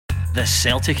The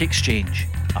Celtic Exchange,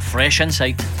 a fresh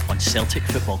insight on Celtic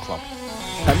Football Club.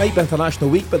 It might be International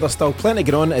Week, but there's still plenty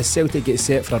going on as Celtic gets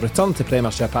set for a return to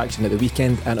Premiership action at the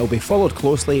weekend, and it'll be followed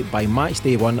closely by match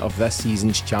day 1 of this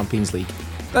season's Champions League.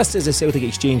 This is the Celtic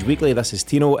Exchange Weekly. This is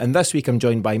Tino, and this week I'm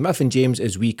joined by Miff and James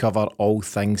as we cover all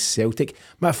things Celtic.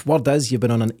 Miff, word is you've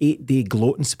been on an 8-day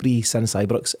gloating spree since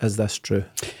Ibrox. Is this true?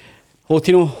 Hello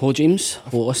Tino, hello James,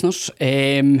 hello listeners.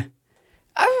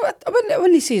 I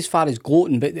wouldn't say as far as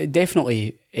gloating, but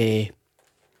definitely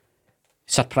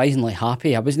surprisingly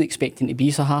happy. I wasn't expecting to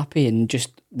be so happy, and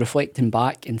just reflecting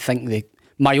back and think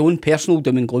my own personal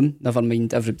doom and gloom, never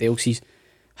mind everybody else's,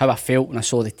 how I felt when I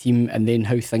saw the team and then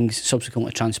how things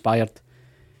subsequently transpired.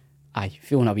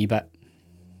 Feeling a wee bit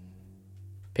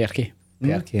perky.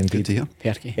 Perky indeed. Good to hear.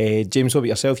 Perky. James, what about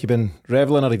yourself? You've been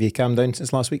revelling, or have you calmed down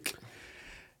since last week?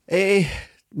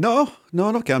 No,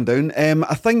 not calmed down.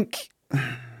 I think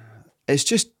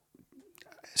it's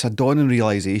a dawning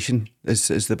realisation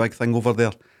is the big thing over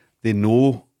there. They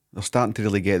know, they're starting to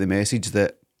really get the message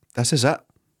that this is it.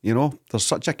 You know, there's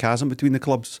such a chasm between the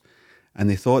clubs, and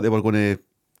they thought they were going to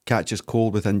catch us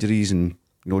cold with injuries and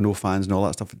no fans and all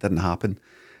that stuff. It didn't happen.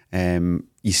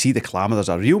 You see the clamour. There's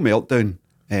a real meltdown.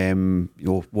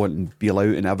 Wanting Beale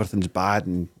out and everything's bad,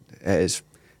 and it's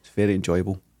very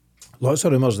enjoyable. Lots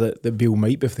of rumours that Beale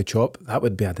might be off the chop. That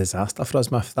would be a disaster for us,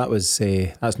 Miff. That's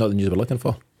not the news we're looking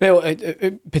for. Well,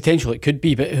 potentially it could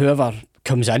be, but whoever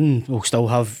comes in will still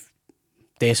have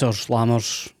Dessers,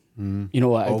 Lammers.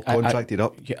 All contracted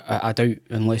up. I doubt,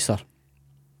 unless they're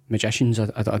magicians.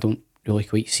 I don't really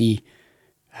quite see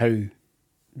how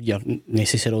you're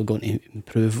necessarily going to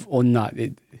improve on that.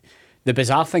 The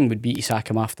bizarre thing would be to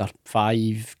sack him after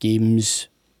 5 games,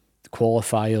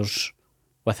 qualifiers,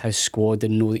 with his squad,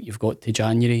 and know that you've got to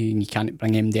January and you can't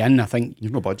bring MD in. I think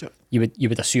you've no budget. You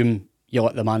would assume you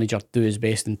let the manager do his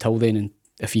best until then, and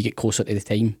if you get closer to the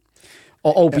time,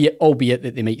 albeit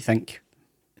that they might think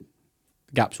the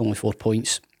gap's only 4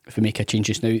 points. If we make a change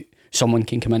just now, someone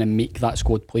can come in and make that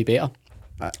squad play better.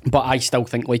 But I still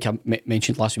think, like I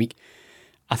mentioned last week,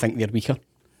 I think they're weaker.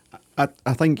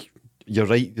 I think you're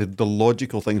right. The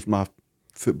logical thing from a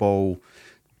football,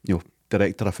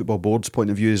 director, a football board's point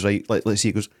of view is right. Let's see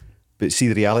it goes, but see,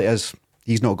 the reality is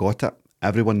he's not got it.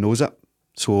 Everyone knows it.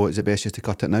 So is it best just to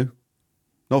cut it now?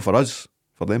 Not for us,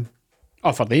 for them.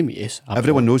 Oh, for them, yes. Absolutely.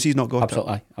 Everyone knows he's not got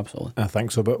it. Absolutely. I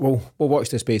think so, but we'll watch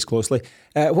the space closely.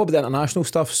 What about the international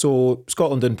stuff? So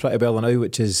Scotland doing pretty well now,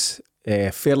 which is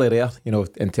fairly rare,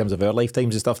 in terms of our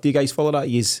lifetimes and stuff. Do you guys follow that?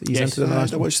 He's yes. Into the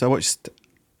international. I watched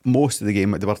most of the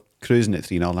game. They were cruising at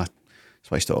 3-0 and I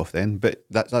switched it off then. But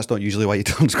that's not usually why you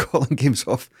turn Scotland games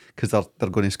off, because they're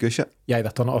going to scoosh it. Yeah, they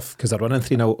turn it off because they're running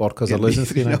 3-0 or because they're losing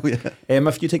 3-0.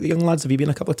 If you take the young lads, have you been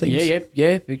a couple of times?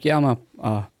 Yeah.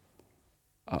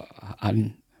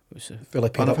 I'm fully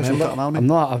paid up member.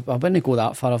 I wouldn't go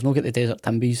that far. I've not got the Desert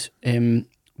Timbies,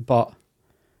 but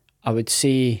I would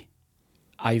say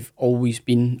I've always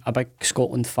been a big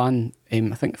Scotland fan. I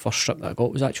think the first strip that I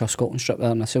got was actually a Scotland strip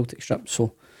there and a Celtic strip,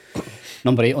 so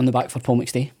number 8 on the back for Paul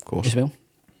McStay as well.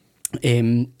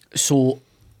 And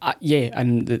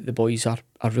the boys are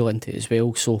really into it as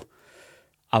well, so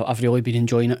I've really been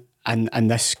enjoying it, and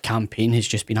this campaign has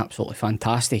just been absolutely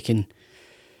fantastic. And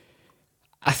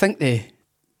I think the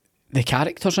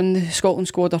characters in the Scotland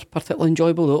squad are particularly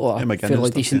enjoyable, though. A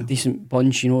fairly decent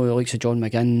bunch, the likes of John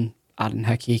McGinn, Aaron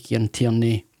Hickey, Kieran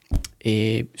Tierney,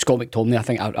 Scott McTominay. I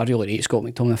think I really rate Scott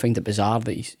McTominay. I find it bizarre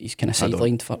that he's kind of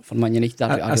sidelined for Man United.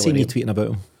 I seen you tweeting about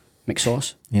him.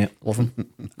 McSauce. Yeah. Love him.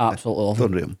 Absolutely love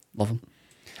him. Love him.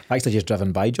 I actually just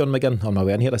driven by John McGinn on my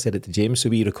way in here. I said it to James. So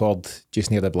we record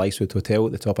just near the Blythewood Hotel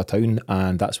at the top of town,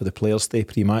 and that's where the players stay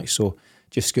pre-match. So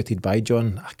just scooted by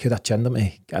John. I could have chinned him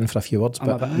to get in for a few words.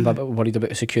 I'm a bit worried about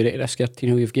the security risk here.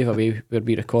 You've gave away where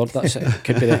we record. That's it.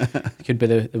 Could be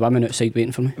the women outside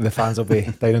waiting for me. The fans will be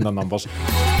down in their numbers.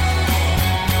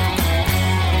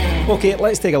 Okay,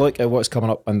 let's take a look at what's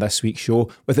coming up on this week's show.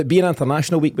 With it being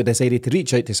International Week, we decided to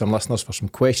reach out to some listeners for some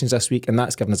questions this week, and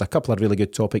that's given us a couple of really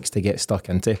good topics to get stuck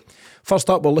into. First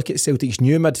up, we'll look at Celtic's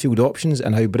new midfield options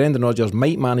and how Brendan Rodgers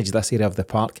might manage this area of the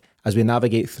park as we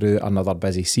navigate through another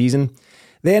busy season.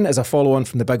 Then, as a follow-on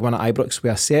from the big win at Ibrox, we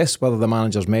assess whether the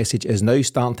manager's message is now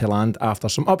starting to land after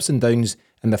some ups and downs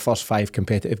in the first 5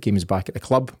 competitive games back at the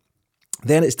club.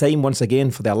 Then it's time once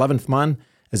again for the 11th man,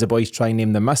 as the boys try and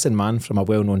name the missing man from a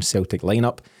well-known Celtic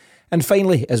lineup. And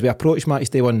finally, as we approach match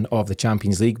day 1 of the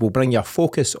Champions League, we'll bring you a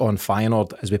focus on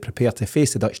Feyenoord as we prepare to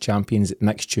face the Dutch champions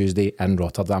next Tuesday in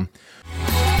Rotterdam.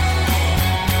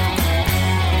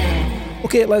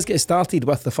 Okay, let's get started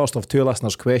with the first of two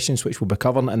listeners' questions, which we'll be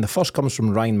covering. And the first comes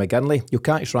from Ryan McGinley. You'll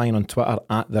catch Ryan on Twitter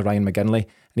 @the Ryan McGinley,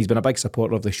 and he's been a big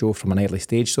supporter of the show from an early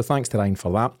stage. So thanks to Ryan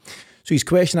for that. So his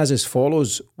question is as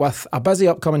follows: with a busy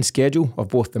upcoming schedule of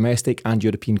both domestic and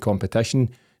European competition,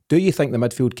 do you think the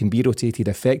midfield can be rotated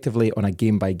effectively on a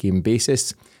game-by-game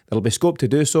basis? There'll be scope to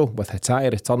do so, with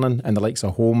Hatate returning and the likes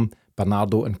of Holm,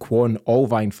 Bernardo and Kwon all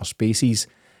vying for spaces.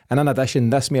 And in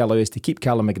addition, this may allow us to keep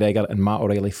Callum McGregor and Matt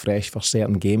O'Reilly fresh for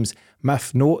certain games.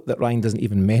 Miff, note that Ryan doesn't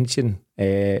even mention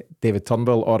David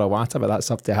Turnbull or Iwata, but that's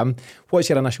up to him. What's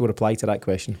your initial reply to that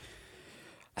question?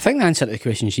 I think the answer to the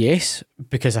question is yes,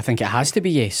 because I think it has to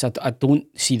be yes. I don't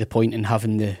see the point in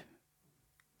having the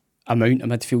amount of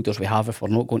midfielders we have if we're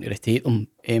not going to rotate them.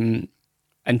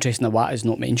 Interesting, Iwata is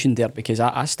not mentioned there, because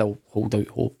I still hold out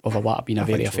hope of Iwata being a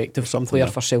very effective player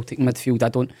for Celtic midfield. I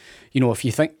don't, if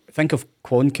you think of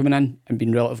Kwon coming in and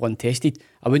being relatively untested,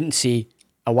 I wouldn't say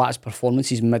Iwata's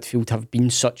performances in midfield have been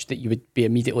such that you would be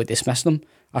immediately dismissing them.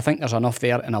 I think there's enough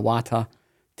there in Iwata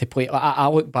to play. I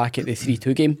look back at the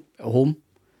 3-2 game at home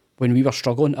when we were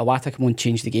struggling. Iwata came on and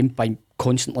changed the game by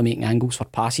constantly making angles for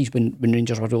passes when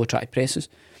Rangers were really trying to press us.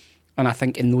 And I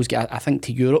think in those games, I think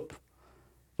to Europe,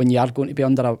 when you are going to be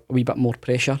under a wee bit more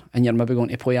pressure and you're maybe going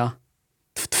to play a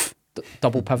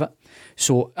double pivot,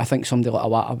 so I think somebody like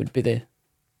Iwata would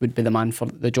be the man for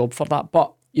the job for that.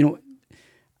 But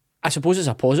I suppose it's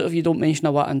a positive you don't mention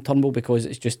Iwata and Turnbull, because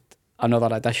it's just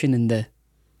another addition in the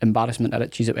embarrassment of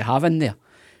riches that we have in there.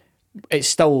 It's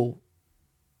still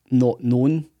not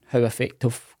known how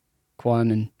effective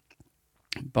Kwon and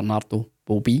Bernardo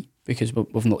will be, because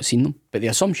we've not seen them. But the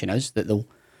assumption is that they'll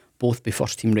both be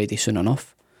first team ready soon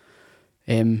enough.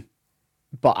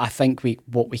 But I think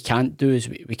what we can't do is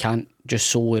we can't just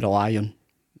solely rely on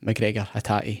McGregor,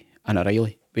 Hatate and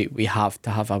O'Reilly. We have to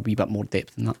have a wee bit more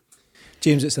depth in that.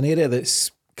 James, it's an area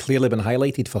that's clearly been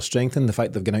highlighted for strengthening, the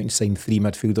fact they've gone out and signed 3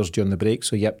 midfielders during the break.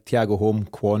 So yep, Thiago Holm,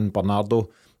 Kwon, Bernardo,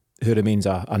 who remains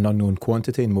an unknown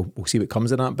quantity, and we'll see what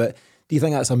comes of that. But do you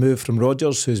think that's a move from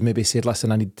Rodgers, who's maybe said,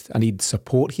 listen, I need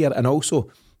support here? And also,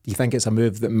 do you think it's a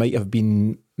move that might have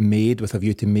been made with a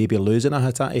view to maybe losing a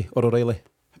Hatate or O'Reilly?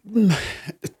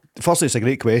 Firstly, it's a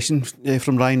great question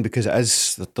from Ryan, because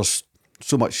there's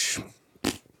so much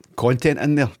content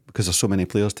in there, because there's so many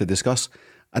players to discuss.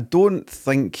 I don't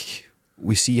think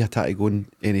we see Hatate going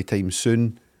anytime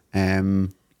soon. There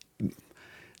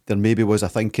maybe was a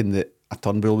thinking that a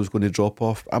Turnbull was going to drop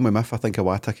off. I'm with Miff. I think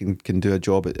Iwata can do a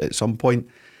job at some point.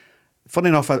 Funny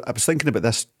enough, I was thinking about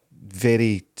this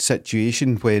very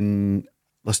situation when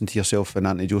listening to yourself and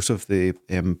Anthony Joseph, the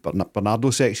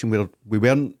Bernardo section, where we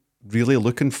weren't really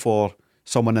looking for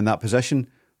someone in that position,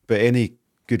 but any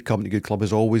good company, good club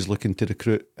is always looking to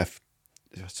recruit if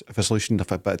a solution,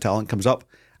 if a bit of talent comes up.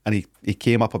 And he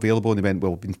came up available, and they went,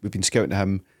 well, we've been scouting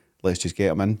him, let's just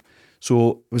get him in.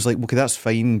 So it was like, okay, that's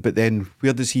fine, but then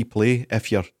where does he play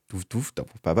if you're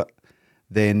double pivot?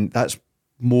 Then that's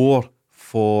more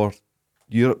for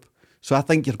Europe. So I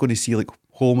think you're going to see like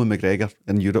Holm and McGregor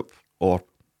in Europe, or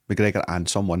McGregor and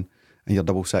someone in your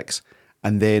 6-6.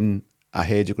 And then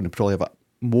ahead you're going to probably have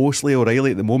mostly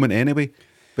O'Reilly at the moment anyway.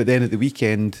 But then at the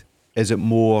weekend, is it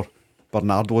more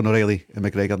Bernardo and O'Reilly and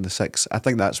McGregor in the 6? I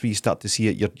think that's where you start to see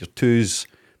it. Your twos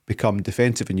become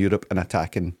defensive in Europe and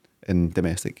attacking in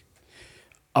domestic.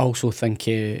 I also think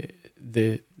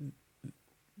the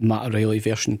Matt O'Reilly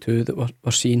version 2 that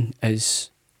we're seeing is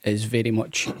very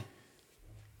much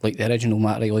like the original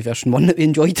Matt O'Reilly version 1 that we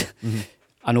enjoyed. Mm-hmm.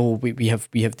 I know we have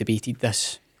debated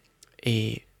this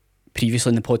previously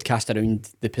in the podcast around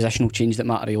the positional change that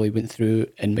Matt O'Reilly went through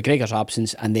in McGregor's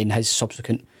absence, and then his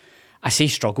subsequent, I say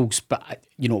struggles, but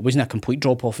it wasn't a complete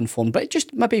drop off in form, but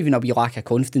just maybe even a wee lack of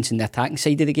confidence in the attacking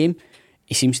side of the game.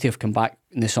 He seems to have come back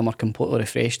in the summer completely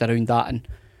refreshed around that, and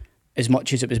as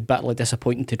much as it was bitterly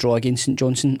disappointing to draw against St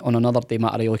Johnstone, on another day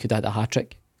Matt O'Reilly could have had a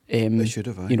hat-trick. They should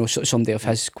have, somebody of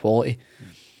his quality.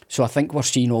 So I think we're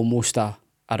seeing almost a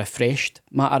refreshed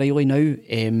Matt O'Reilly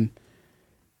now.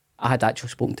 I had actually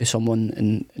spoken to someone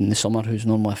in the summer who's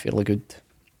normally a fairly good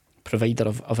provider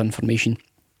of information,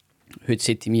 who had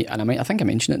said to me, and I think I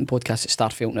mentioned it in the podcast, that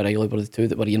Starfelt and O'Reilly were the 2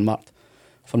 that were earmarked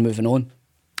for moving on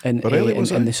in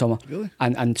the summer. Really?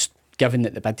 And given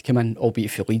that the bid came in,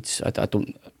 albeit for Leeds,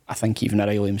 I think even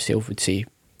O'Reilly himself would say,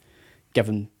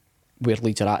 given where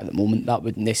Leeds are at the moment, that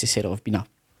wouldn't necessarily have been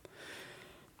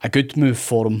a good move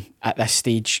for him at this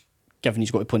stage, given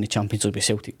he's got to play in the Champions League with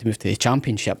Celtic to move to the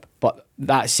Championship. But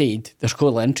that said, there's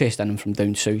clearly interest in him from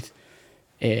down south.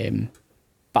 But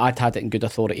I'd had it in good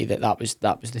authority that was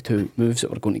the 2 moves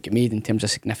that were going to get made in terms of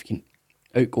significant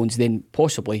outgoings. Then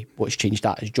possibly what's changed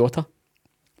that is Jota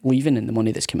leaving and the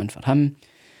money that's come in for him.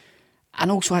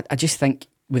 And also, I just think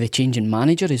with the change in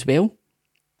manager as well,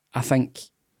 I think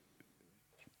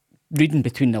reading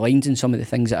between the lines and some of the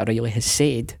things that O'Reilly has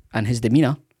said and his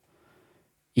demeanour,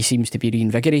 he seems to be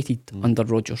reinvigorated under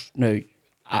Rodgers. Now,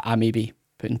 I may be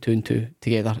putting 2 and 2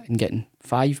 together and getting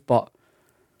 5, but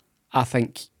I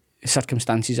think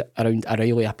circumstances around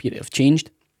O'Reilly appear to have changed,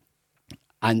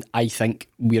 and I think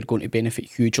we're going to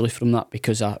benefit hugely from that,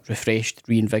 because a refreshed,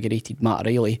 reinvigorated Matt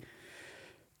O'Reilly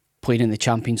playing in the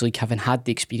Champions League, having had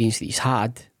the experience that he's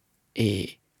had,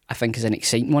 I think is an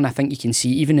exciting one. I think you can see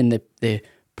even in the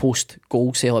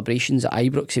post-goal celebrations at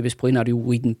Ibrox, he was playing a real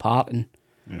leading part in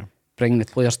bringing the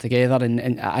players together,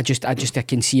 and I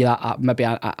can see that maybe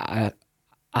a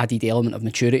added element of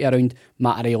maturity around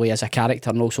Matt O'Reilly as a character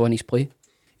and also in his play.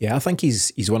 Yeah, I think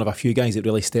he's one of a few guys that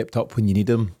really stepped up when you need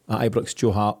him at Ibrox.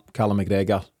 Joe Hart, Callum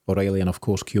McGregor, O'Reilly, and of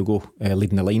course Kyogo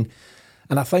leading the line.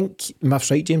 And I think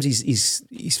Miff's right, James.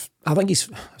 I was going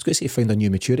to say found a new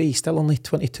maturity. He's still only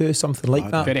 22, something like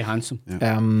that. Very handsome.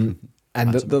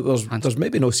 And there's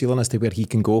maybe no ceiling as to where he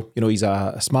can go. You know, he's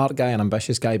a smart guy, an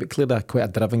ambitious guy, but clearly quite a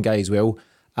driven guy as well.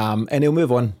 And he'll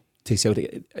move on to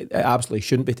Celtic. It absolutely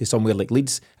shouldn't be to somewhere like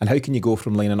Leeds. And how can you go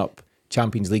from lining up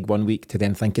Champions League one week to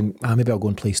then thinking, maybe I'll go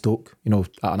and play Stoke, you know,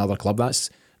 at another club? That's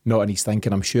not in his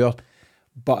thinking, I'm sure.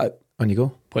 But on you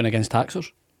go. Playing against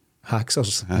Haxers.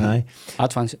 Aye.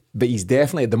 I'd fancy it. But he's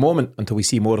definitely, at the moment, until we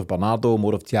see more of Bernardo,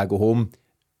 more of Thiago Holm,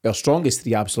 our strongest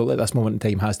three absolutely at this moment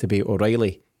in time has to be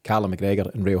O'Reilly, Callum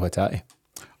McGregor and Rio Hatate.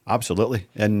 Absolutely.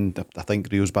 And I think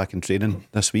Rio's back in training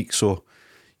this week, so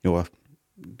you know,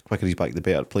 quicker he's back the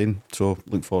better playing, so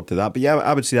look forward to that. But yeah,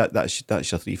 I would say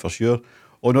that's your three for sure.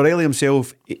 On O'Reilly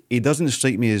himself, he doesn't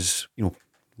strike me as, you know,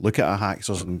 look at a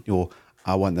Haxers and, you know,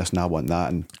 I want this and I want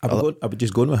that. And I would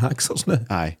just go with Haxers now.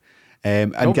 Aye.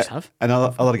 And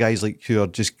other guys like who are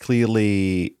just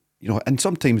clearly, you know, and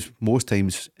sometimes, most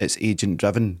times, it's agent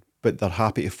driven, but they're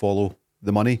happy to follow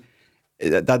the money.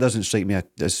 That doesn't strike me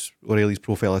as O'Reilly's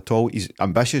profile at all. He's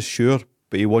ambitious, sure,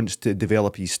 but he wants to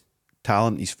develop his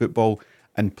talent, his football,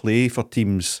 and play for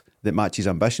teams that match his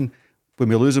ambition. When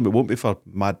we lose him, it won't be for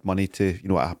mad money to, you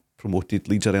know, a promoted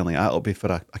Leeds or anything like that. It'll be for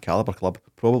a calibre club,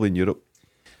 probably in Europe.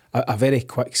 A very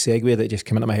quick segue that just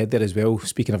came into my head there as well.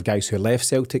 Speaking of guys who left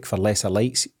Celtic for lesser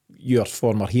lights, your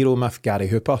former hero, Miff, Gary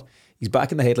Hooper, he's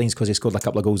back in the headlines because he scored a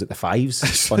couple of goals at the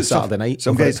Fives on Saturday night.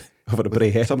 Some guys over the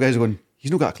Bray. Some guys are going,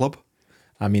 he's not got a club.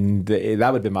 I mean,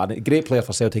 that would be mad. Great player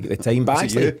for Celtic at the time, but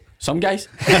actually, some guys,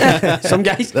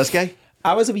 this guy.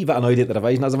 I was a wee bit annoyed at the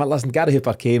revision. I was like, listen, Gary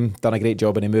Hooper came, done a great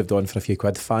job, and he moved on for a few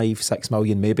quid, 5-6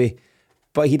 million maybe.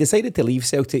 But he decided to leave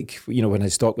Celtic, you know, when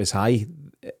his stock was high.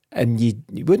 And you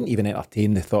wouldn't even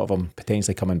entertain the thought of him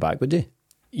potentially coming back, would you?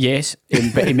 Yes,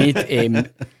 but he made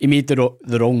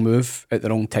the wrong move at the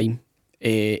wrong time.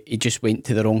 He just went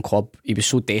to the wrong club. He was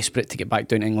so desperate to get back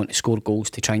down to England to score goals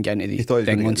to try and get into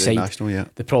the England side. National, yeah.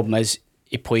 The problem is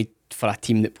he played for a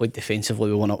team that played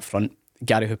defensively with one up front.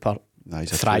 Gary Hooper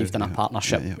thrived in a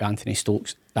partnership with Anthony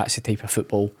Stokes. That's the type of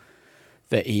football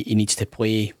that he needs to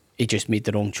play. He just made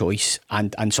the wrong choice,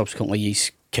 and subsequently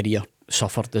his career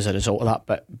suffered as a result of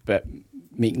that. But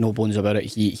make no bones about it,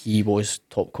 he was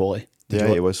top quality.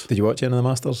 He was. Did you watch any of the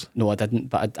Masters? No, I didn't,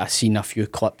 but I seen a few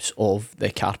clips of the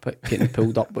carpet getting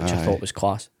pulled up, which I thought was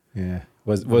class. Yeah,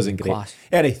 wasn't great. Class.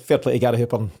 Anyway, fair play to Gary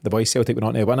Hooper and the boys. Celtic were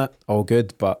not to win it, all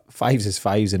good, but fives is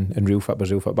fives and real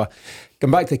football's real football.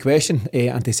 Come back to the question,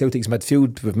 anti-Celtic's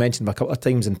midfield, we've mentioned him a couple of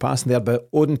times in passing there, but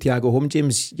Odin Thiago Holm,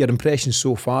 James, your impressions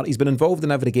so far? He's been involved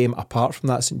in every game apart from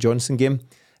that St Johnstone game.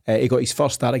 He got his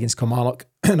first start against Kilmarnock,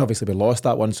 and obviously we lost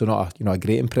that one, so not a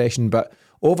great impression, but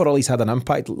overall he's had an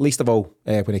impact, least of all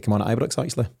when he came on at Ibrox,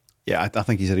 actually. Yeah, I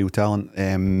think he's a real talent.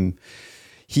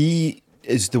 He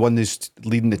is the one who's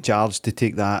leading the charge to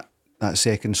take that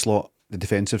second slot, the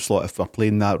defensive slot, if we're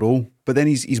playing that role. But then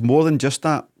he's more than just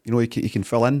that. You know, he can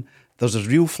fill in. There's a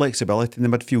real flexibility in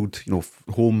the midfield, you know,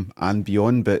 home and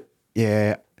beyond. But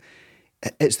yeah,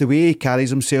 it's the way he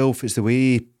carries himself. It's the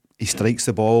way he strikes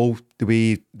the ball, the way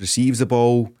he receives the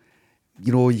ball.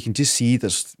 You know, you can just see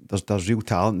there's real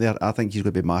talent there. I think he's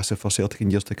going to be massive for Celtic in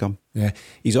years to come. Yeah,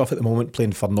 he's off at the moment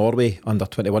playing for Norway under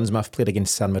 21s. Miff played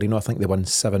against San Marino. I think they won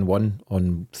 7-1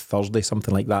 on Thursday,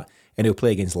 something like that. And he'll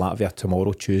play against Latvia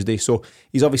tomorrow, Tuesday. So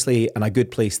he's obviously in a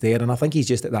good place there. And I think he's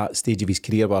just at that stage of his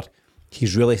career where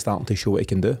he's really starting to show what he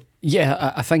can do.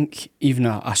 Yeah, I think even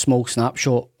a small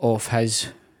snapshot of his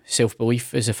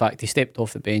self-belief is the fact he stepped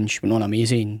off the bench, went on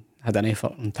amazing, had an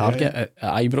effort on target at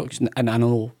Ibrox. And I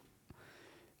know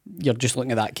you're just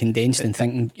looking at that condensed and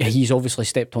thinking he's obviously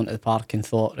stepped onto the park and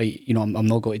thought, right, you know, I'm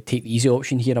not going to take the easy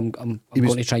option here. I'm going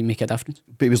to try and make a difference.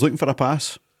 But he was looking for a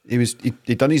pass.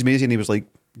 He'd done his mazy and he was like,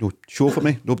 show for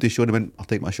me. Nobody showed him in, I'll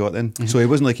take my shot then. So it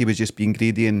wasn't like he was just being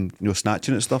greedy and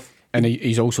snatching at stuff. And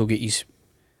he's also got his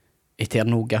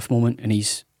eternal gift moment in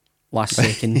his last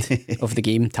second of the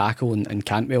game tackle and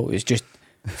Cantwell. It was just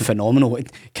phenomenal.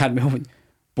 Cantwell,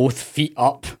 both feet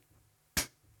up.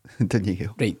 Didn't you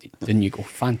go? Right, didn't you go?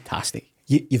 Fantastic.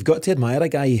 You've got to admire a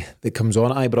guy that comes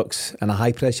on at Ibrox in a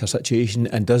high pressure situation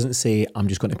and doesn't say, I'm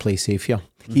just going to play safe here.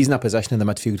 He's in a position in the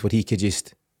midfield where he could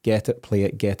just get it, play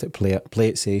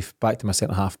it safe, back to my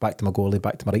centre half, back to my goalie,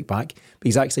 back to my right back. But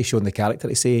he's actually shown the character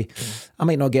to say, I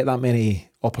might not get that many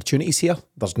opportunities here.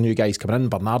 There's new guys coming in.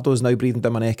 Bernardo's now breathing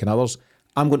down my neck and others.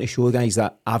 I'm going to show guys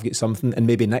that I've got something, and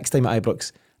maybe next time at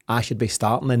Ibrox I should be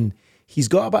starting. And he's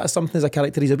got a bit of something as a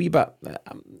character. He's a wee bit,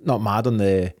 I'm not mad on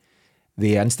the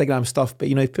Instagram stuff, but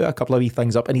he put a couple of wee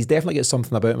things up, and he's definitely got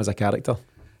something about him as a character.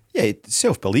 Yeah,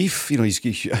 self-belief.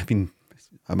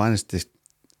 A man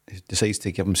decides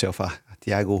to give himself a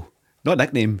Thiago, not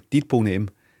nickname, deed poll name.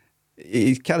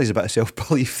 He carries a bit of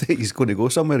self-belief that he's going to go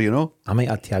somewhere, I might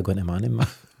add Thiago into my name, man.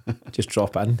 Just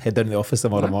drop it in, head down to the office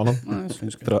tomorrow morning,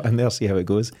 throw it in there, see how it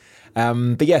goes.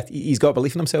 But yeah, he's got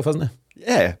belief in himself, hasn't he?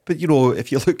 Yeah, but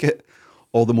if you look at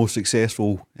all the most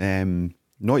successful,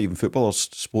 not even footballers,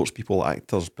 sports people,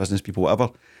 actors, business people, whatever,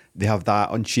 they have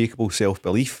that unshakable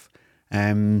self-belief.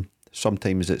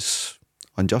 Sometimes it's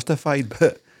unjustified,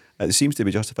 but it seems to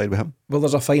be justified with him. Well,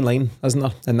 there's a fine line, isn't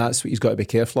there? And that's what he's got to be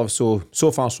careful of.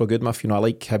 So far so good, Miff. I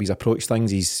like how he's approached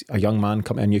things. He's a young man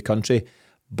coming to a new country,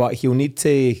 but he'll need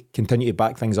to continue to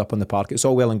back things up on the park. It's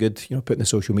all well and good, putting the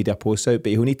social media posts out,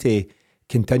 but he'll need to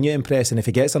continue to impress. And if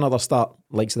he gets another start,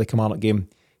 likes of the Kilmarnock game,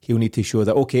 he'll need to show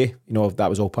that, okay, that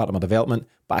was all part of my development,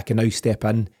 but I can now step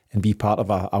in and be part of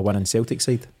a winning Celtic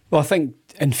side. Well, I think,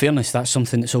 in fairness, that's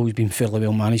something that's always been fairly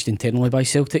well managed internally by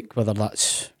Celtic, whether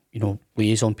that's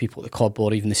liaison people at the club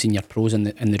or even the senior pros in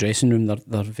the dressing room.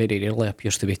 There very rarely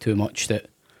appears to be too much that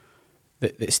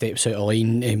steps out of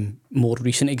line. More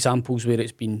recent examples where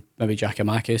it's been maybe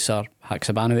Giakoumakis or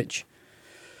Haksabanovic,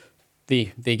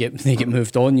 they get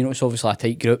moved on. It's obviously a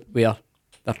tight group where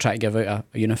they're trying to give out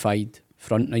a unified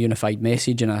front, a unified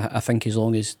message, and I think as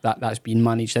long as that's been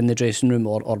managed in the dressing room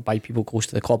or by people close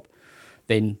to the club,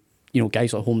 then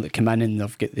guys at home that come in and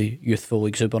they've got the youthful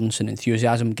exuberance and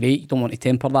enthusiasm, great. You don't want to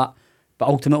temper that, but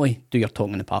ultimately do your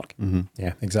talking in the park. Mm-hmm.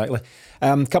 Yeah, exactly.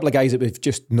 A couple of guys that we've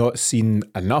just not seen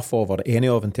enough of or any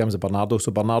of in terms of Bernardo.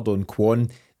 So Bernardo and Kwon,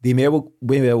 they may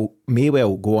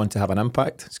well go on to have an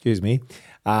impact. Excuse me.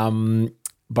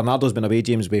 Bernardo's been away,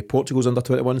 James, with Portugal's under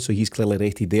 21, so he's clearly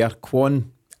rated there. Kwon,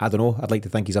 I don't know, I'd like to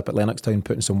think he's up at Lennoxtown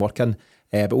putting some work in,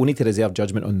 but we'll need to reserve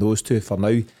judgment on those two for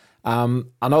now.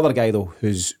 Another guy though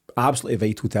who's absolutely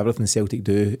vital to everything Celtic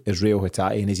do is Reo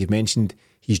Hatate, and as you've mentioned,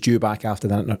 he's due back after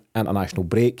the international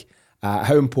break.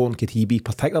 How important could he be,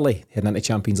 particularly heading into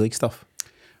Champions League stuff?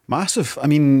 Massive. I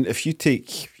mean, if you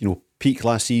take peak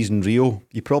last season Rio,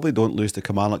 you probably don't lose to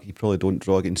Kilmarnock, you probably don't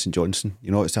draw against St Johnstone.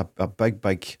 It's a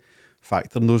big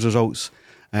factor in those results.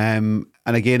 And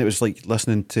again, it was like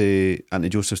listening to Anthony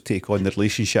Joseph's take on the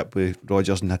relationship with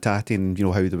Rodgers and Hatate, and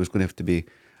how there was going to have to be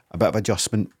a bit of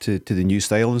adjustment to the new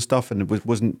style and stuff, and there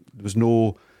was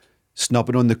no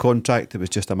snubbing on the contract. It was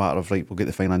just a matter of, right, we'll get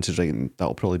the finances right and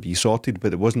that'll probably be sorted.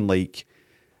 But it wasn't like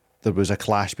there was a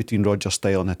clash between Rodgers'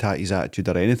 style and Hatate's attitude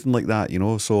or anything like that,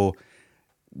 So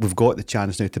we've got the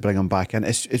chance now to bring him back in.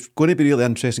 It's going to be really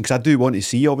interesting, because I do want to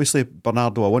see, obviously,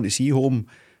 Bernardo. I want to see home,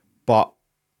 but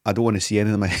I don't want to see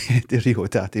any of them Rio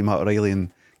Hatate, Matt O'Reilly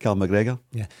and Cal McGregor.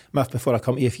 Yeah. Miff, before I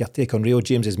come to you, if your take on Rio,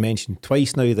 James has mentioned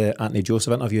twice now the Anthony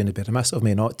Joseph interview, and it'd be remiss of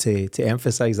me not to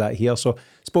emphasise that here. So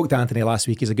spoke to Anthony last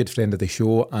week. He's a good friend of the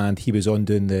show, and he was on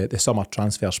doing the summer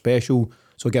transfer special,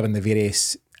 so giving the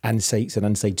various insights and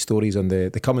inside stories on the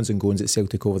comings and goings at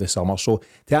Celtic over the summer. So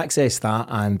to access that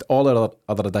and all our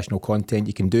other additional content,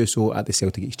 you can do so at the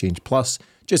Celtic Exchange Plus.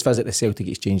 Just visit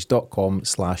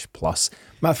thecelticexchange.com/plus.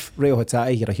 Miff, Reo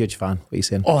Hatate, you're a huge fan. What are you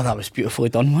saying? Oh, that was beautifully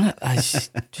done, wasn't it? That's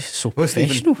just so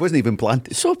professional. Wasn't even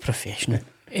planted. So professional.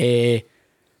 Well,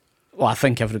 I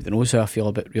think everybody knows how I feel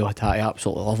about Reo Hatate. I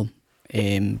absolutely love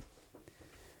him.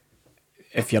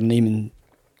 If you're naming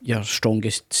your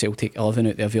strongest Celtic 11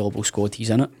 out the available squad, he's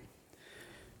in it.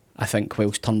 I think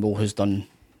whilst Turnbull has done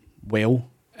well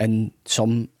in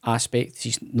some aspects,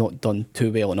 he's not done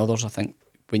too well in others. I think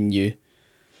when you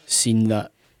seen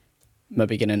that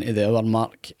maybe getting into the hour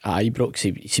mark at Ibrox,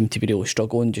 he seemed to be really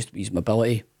struggling just with his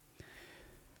mobility.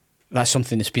 That's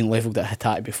something that's been levelled at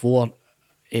Hatate before,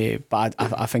 but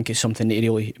I think it's something that he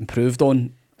really improved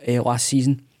on last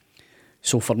season.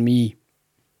 So for me,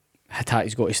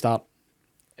 Hatate's got to start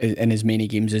in as many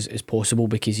games as possible,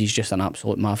 because he's just an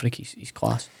absolute maverick. He's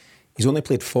class. He's only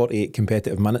played 48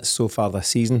 competitive minutes so far this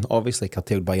season, obviously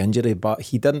curtailed by injury, but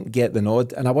he didn't get the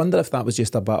nod. And I wonder if that was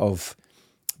just a bit of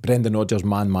Brendan Rodgers'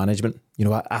 man management. You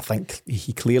know, I think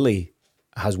he clearly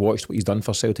has watched what he's done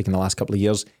for Celtic in the last couple of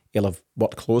years. He'll have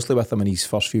worked closely with him in his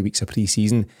first few weeks of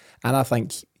pre-season. And I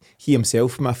think he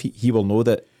himself, he will know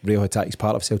that Reo Hatate is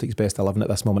part of Celtic's best 11 at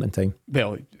this moment in time.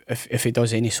 Well, if he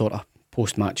does any sort of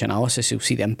post-match analysis, he'll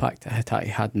see the impact that Hatate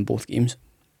had in both games.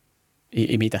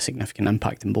 He made a significant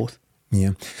impact in both.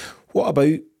 Yeah. What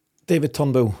about David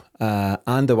Turnbull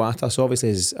and Iwata? So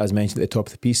obviously, as mentioned at the top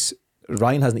of the piece,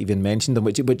 Ryan hasn't even mentioned them,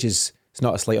 which is, it's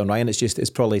not a slight on Ryan, it's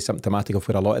probably symptomatic of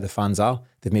where a lot of the fans are.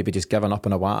 They've maybe just given up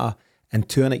on Iwata and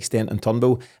to an extent on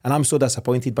Turnbull. And I'm so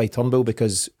disappointed by Turnbull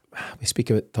because we speak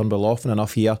about Turnbull often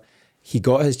enough here. He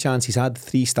got his chance. He's had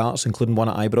 3 starts, including one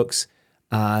at Ibrox,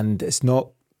 and it's not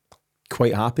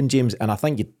quite happened, James. And I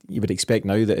think you would expect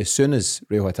now that as soon as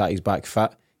Reo Hatate's back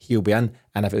fit, he'll be in.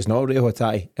 And if it's not Reo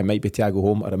Hatate, it might be Thiago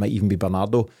Holm or it might even be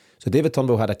Bernardo. So David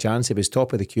Turnbull had a chance. He was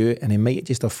top of the queue and he might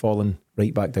just have fallen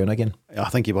right back down again. I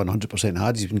think he 100%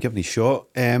 had. He's been given his shot.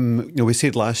 We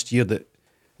said last year that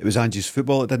it was Angie's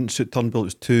football that didn't suit Turnbull. It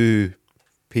was too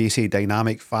pacey,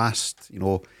 dynamic, fast.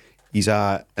 He's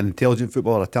an intelligent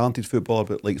footballer, a talented footballer,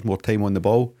 but likes more time on the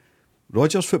ball.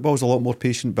 Rodgers' football is a lot more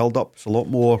patient build-up. It's a lot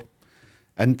more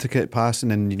intricate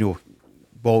passing and,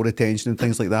 ball retention and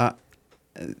things like that.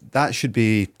 That should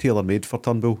be tailor-made for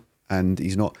Turnbull, and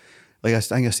he's not. Like I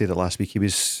think I said it last week, he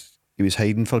was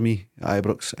hiding for me at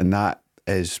Ibrox, and that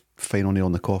is final nail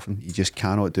in the coffin. You just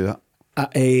cannot do it.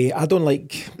 I don't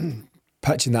like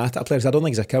pitching that at players. I don't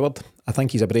think he's a coward. I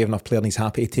think he's a brave enough player and he's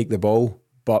happy to take the ball,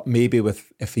 but maybe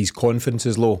if his confidence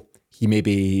is low, he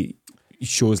maybe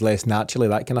shows less naturally,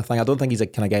 that kind of thing. I don't think he's a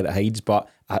kind of guy that hides, but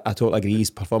I totally agree his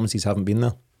performances haven't been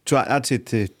there. So I'd said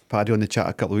to Paddy on the chat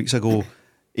a couple of weeks ago,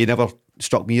 he never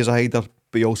struck me as a hider,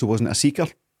 but he also wasn't a seeker.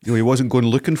 He wasn't going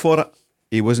looking for it.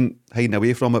 He wasn't hiding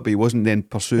away from it, but he wasn't then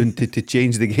pursuing to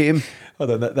change the game.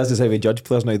 Hold on, this is how we judge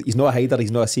players now. He's not a hider,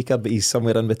 he's not a seeker, but he's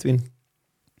somewhere in between.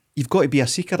 You've got to be a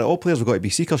seeker. All players have got to be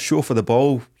seekers. Show for the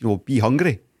ball. Be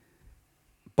hungry.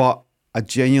 But I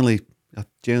genuinely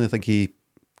think he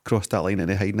crossed that line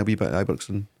and hiding a wee bit at Ibrox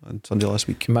on Sunday last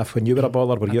week. Miff, when you were a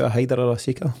baller, were you a hider or a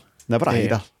seeker? Never a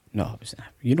hider. No, I was.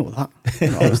 You know that.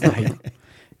 No, I was not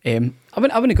hiding.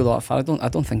 I wouldn't go that far. I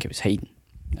don't think it was hiding.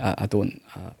 I don't.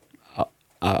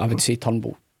 I would say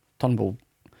Turnbull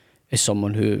is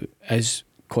someone who is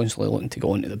constantly looking to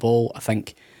go into the ball. I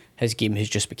think his game has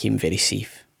just become very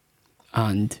safe.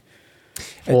 And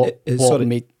sorry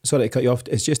to cut you off.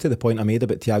 It's just to the point I made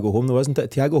about Thiago Holm, though, isn't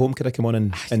it? Thiago Holm could have come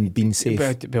on and been safe.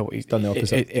 Well, done the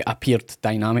opposite. It appeared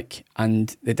dynamic,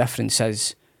 and the difference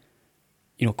is,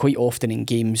 quite often in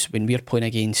games when we're playing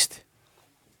against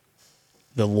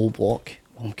the low block,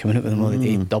 I'm coming up with them all the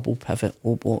day, double pivot,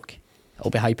 low block. It'll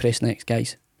be high press next,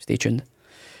 guys. Stay tuned.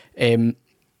 Carrying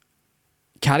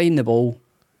the ball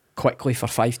quickly for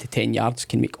 5 to 10 yards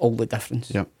can make all the difference.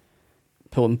 Yep.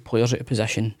 Pulling players out of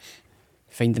position,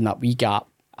 finding that wee gap,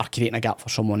 or creating a gap for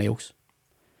someone else.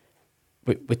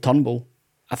 With Turnbull,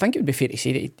 I think it would be fair to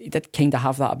say that he did kind of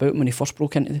have that about him when he first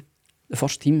broke into the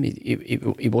first team.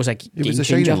 He was a game changer.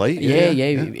 Shining light. Yeah.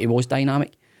 He was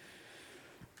dynamic.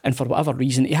 And for whatever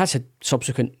reason, he has had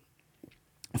subsequent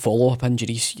follow-up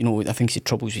injuries. I think he's had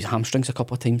troubles with his hamstrings a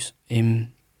couple of times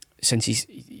since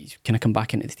he's kind of come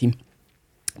back into the team.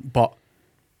 But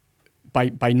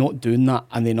by not doing that,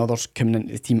 and then others coming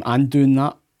into the team and doing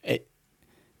that,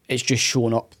 it's just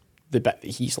showing up the bit that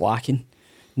he's lacking.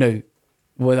 Now,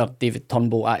 whether David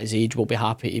Turnbull at his age will be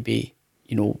happy to be,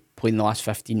 playing the last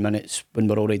 15 minutes when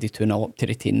we're already 2-0 up to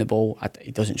retain the ball,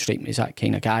 he doesn't strike me as that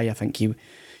kind of guy. I think you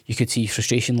could see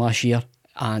frustration last year,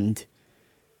 and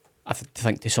I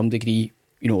think to some degree,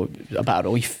 a bit of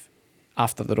relief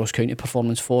after the Ross County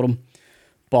performance for him.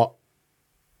 But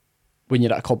when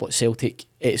you're at a club like Celtic,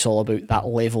 it's all about that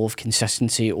level of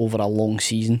consistency over a long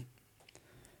season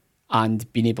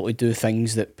and being able to do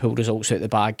things that pull results out the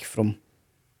bag from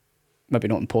maybe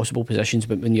not impossible positions,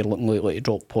 but when you're looking likely to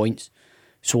drop points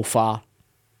so far.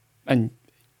 And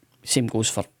same goes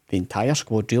for the entire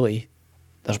squad, really.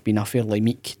 There's been a fairly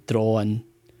meek draw and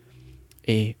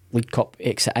a League Cup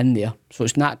exit in there. So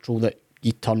it's natural that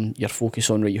you turn your focus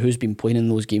on, right, who's been playing in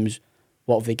those games,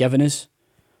 what have they given us,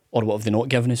 or what have they not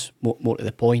given us, more to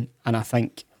the point. And I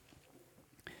think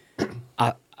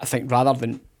rather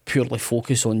than purely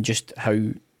focus on just how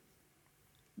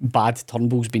bad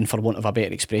Turnbull's been, for want of a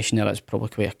better expression, there is probably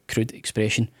quite a crude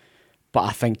expression, but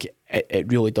I think it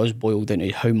really does boil down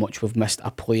to how much we've missed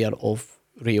a player of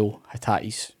Reo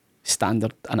Hatate's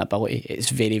standard and ability.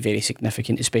 It's very, very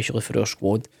significant, especially for our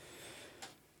squad.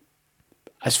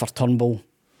 As for Turnbull,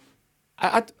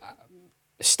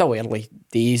 still early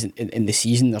days in the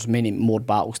season. There's many more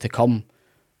battles to come,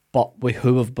 but with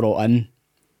who we've brought in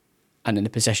and in the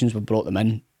positions we've brought them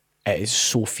in, it is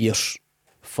so fierce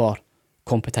for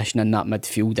competition in that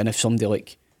midfield. And if somebody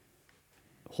like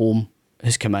Home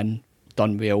has come in,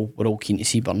 done well, we're all keen to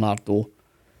see Bernardo.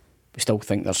 We still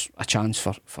think there's a chance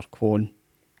for Kwon.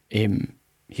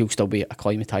 He'll still be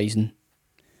acclimatising.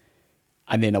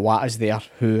 And then Iwata's there,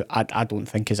 who I don't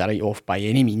think is a write-off by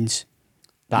any means.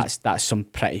 That's some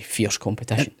pretty fierce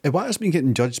competition. Iwata's been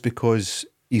getting judged because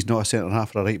he's not a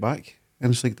centre-half or a right-back.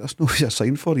 And it's like, that's not what you're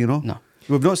signed for, you know? No.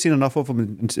 We've not seen enough of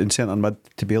him in centre mid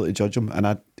to be able to judge him, and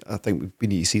I think we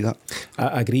need to see that.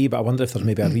 I agree, but I wonder if there's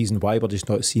maybe a reason why we're just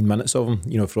not seeing minutes of him.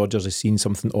 You know, if Rodgers has seen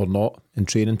something or not in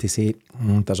training to say,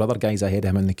 there's other guys ahead of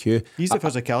him in the queue. He's the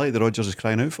physicality that Rodgers is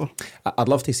crying out for. I'd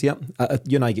love to see it.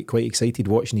 You and I get quite excited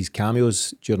watching his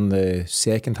cameos during the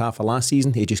second half of last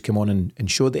season. He just came on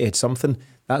and showed that he had something.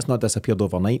 That's not disappeared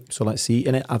overnight, so let's see.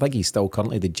 And I think he's still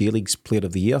currently the J-League's Player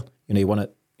of the Year. You know, he won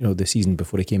it, the season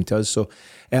before he came to us. So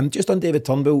just on David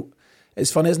Turnbull,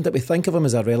 it's fun, isn't it? We think of him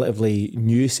as a relatively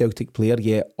new Celtic player,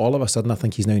 yet all of a sudden I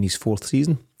think he's now in his 4th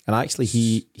season. And actually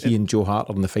he and Joe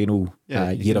Hart are in the final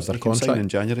year of their contract in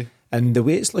January. And the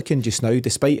way it's looking just now,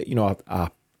 despite a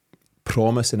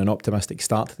promise and an optimistic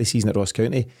start to the season at Ross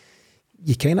County,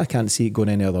 you kind of can't see it going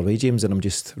any other way, James, and I'm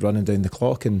just running down the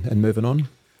clock and moving on.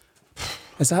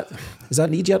 Is that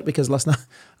knee-jerk? Because listen,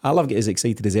 I love getting as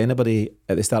excited as anybody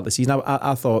at the start of the season.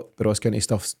 I thought the Ross County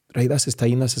stuff's right, this is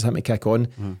time, this is him to kick on.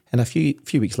 And a few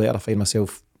weeks later I find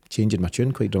myself changing my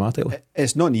tune quite dramatically.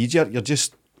 It's not knee-jerk, you're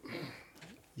just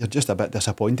a bit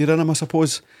disappointed in him, I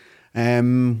suppose.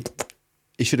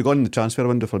 He should have gone in the transfer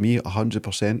window for me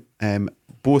 100%,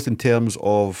 both in terms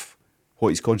of what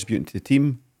he's contributing to the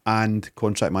team and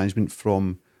contract management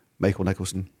from Michael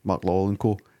Nicholson, Mark Lawwell and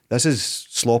co. This is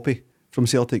sloppy from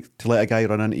Celtic to let a guy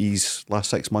run into his last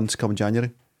 6 months come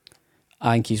January.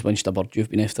 I think he's winched a bird you've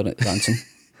been after it, Ransom.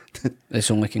 It's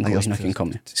the only conclusion I can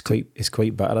come to. It's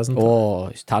quite bitter, isn't it? Oh,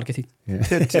 it's targeted. Yeah.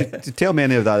 to tell me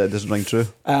any of that, it doesn't ring true.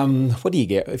 What do you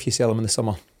get if you sell him in the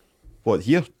summer? What,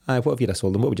 here? What if you'd have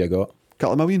sold him? What would you have got?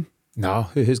 Couple of million? No,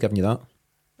 who's giving you that?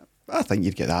 I think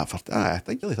you'd get that for. I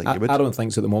really think you would. I don't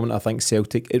think so at the moment. I think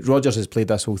Celtic. Rodgers has played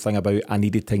this whole thing about I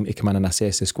needed time to come in and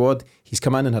assess the squad. He's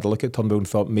come in and had a look at Turnbull and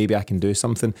thought maybe I can do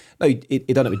something. Now he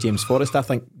done it with James Forrest. I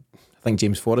think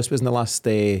James Forrest was in the last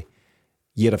year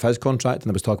of his contract, and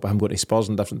there was talk about him going to Spurs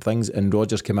and different things. And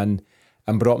Rodgers came in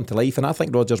and brought him to life. And I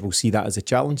think Rodgers will see that as a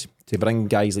challenge to bring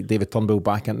guys like David Turnbull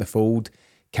back into the fold.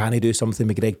 Can he do something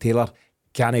with Greg Taylor?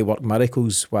 Can he work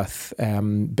miracles with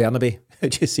Bernabe?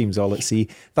 It just seems all at sea.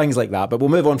 Things like that. But we'll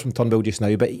move on from Turnbull just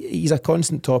now. But he's a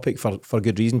constant topic for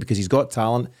good reason, because he's got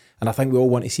talent. And I think we all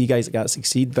want to see guys like that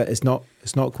succeed, but it's not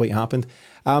quite happened.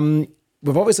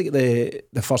 We've obviously got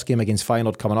the first game against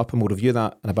Feyenoord coming up, and we'll review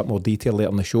that in a bit more detail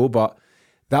later in the show. But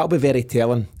that'll be very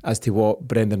telling as to what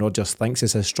Brendan Rodgers thinks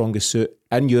is his strongest suit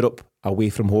in Europe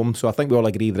away from home. So I think we all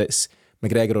agree that it's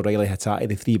McGregor, O'Reilly, Hatate,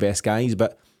 the 3 best guys.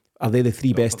 But are they the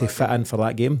 3 best to fit in for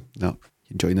that game? No.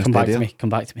 Enjoying this. Come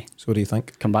back to me. So what do you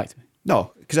think? Come back to me.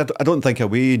 No, because I don't think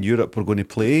away in Europe we're going to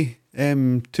play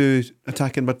 2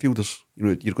 attacking midfielders.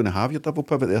 You're going to have your double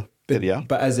pivot there. There you are.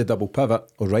 But as a double pivot,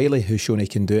 O'Reilly, who's shown he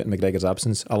can do it in McGregor's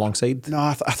absence, alongside? No,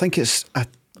 I think it's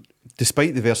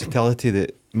despite the versatility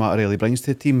that Matt O'Reilly brings to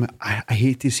the team, I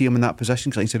hate to see him in that position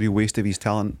because I think it's a real waste of his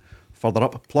talent further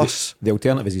up. Plus, the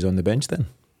alternative is he's on the bench then.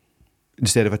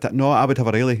 Instead of I would have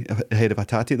O'Reilly ahead of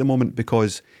Hatate at the moment,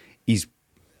 because he's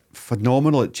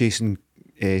phenomenal at chasing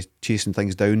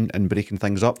things down and breaking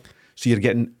things up. So you're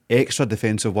getting extra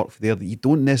defensive work there that you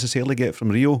don't necessarily get from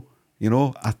Rio. You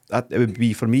know, it would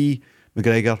be for me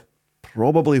McGregor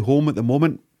probably home at the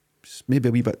moment, maybe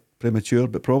a wee bit premature,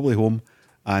 but probably home,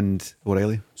 and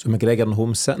O'Reilly. So McGregor and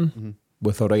home sitting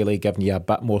with O'Reilly giving you a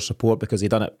bit more support, because he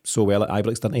done it so well at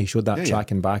Ibrox, didn't he? He showed that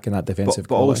tracking back and that defensive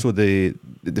but also the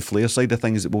flair side of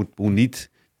things that we'll need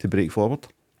to break forward.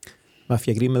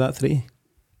 Matthew, agreeing with that 3?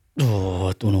 Oh,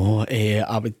 I don't know.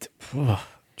 I would. Do you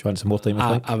want some more time to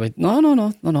think? I would.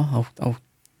 No. I'll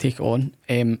take it on.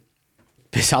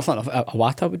 Bizarrely enough,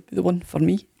 Iwata would be the one for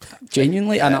me,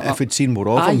 genuinely. And if we'd seen more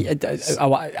of him,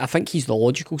 I think he's the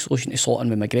logical solution to slot in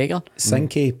with McGregor.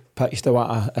 Sinky pitched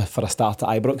Iwata for a start at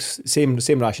Ibrox.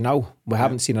 Same rationale. We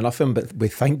haven't seen enough of him, but we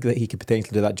think that he could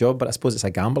potentially do that job. But I suppose it's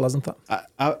a gamble, isn't it?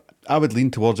 I would lean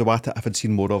towards Iwata if I'd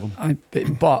seen more of him.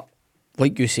 But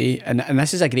like you say, and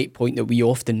this is a great point that we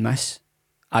often miss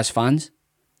as fans,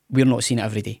 we're not seeing it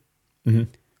every day.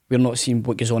 We're not seeing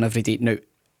what goes on every day. Now,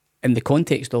 in the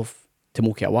context of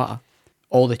Tomoki Iwata,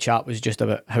 all the chat was just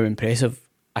about how impressive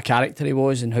a character he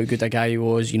was and how good a guy he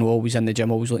was. Always in the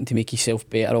gym, always looking to make himself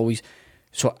better. Always.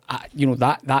 So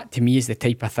that to me is the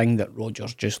type of thing that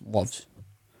Rodgers just loves.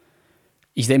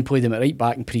 He's then played him at right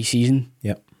back in pre-season.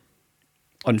 Yep.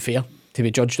 Unfair to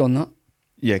be judged on that.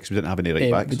 Yeah, because we didn't have any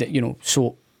right backs.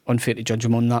 So unfair to judge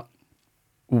him on that.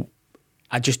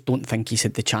 I just don't think he's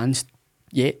had the chance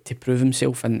yet to prove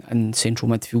himself in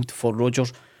central midfield for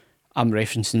Rodgers. I'm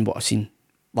referencing what I've seen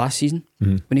last season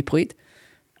when he played,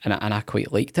 and I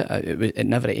quite liked it. It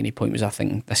never at any point was I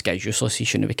thinking this guy's useless, he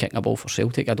shouldn't be kicking a ball for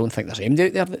Celtic. I don't think there's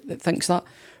anybody out there that thinks that,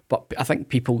 but I think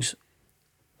people's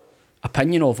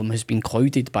opinion of him has been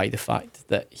clouded by the fact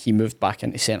that he moved back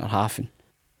into centre half and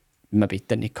maybe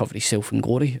didn't cover himself in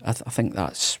glory. I think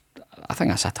that's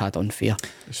a tad unfair.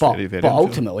 But very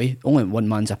ultimately, only one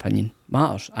man's opinion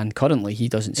matters, and currently he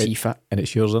doesn't see fit. And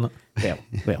it's yours, isn't it?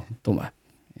 Well,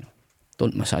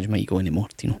 don't massage my ego anymore,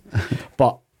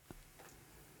 But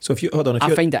so if you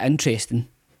I find it interesting.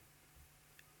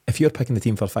 If you're picking the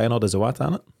team for Feyenoord, is Iwata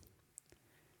in it?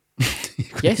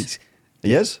 Yes.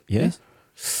 He is? Yes.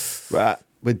 Right.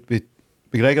 With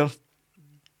McGregor,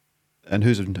 and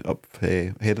who's up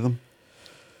ahead of them?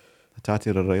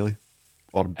 Hatate or O'Reilly?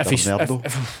 Or Bernardo?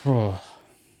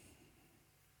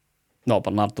 No,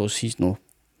 Bernardo's, he's no.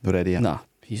 Already, yeah. Nah,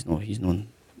 he's no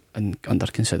under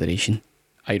consideration.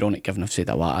 Ironic given I've said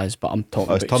Iwata is, but I'm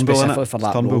talking about Turnbull, specifically for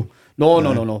that Turnbull.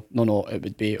 role. No. It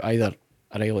would be either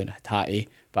O'Reilly and Hatate,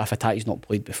 but if Hatate's not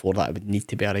played before that, it would need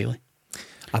to be O'Reilly.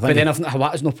 But then if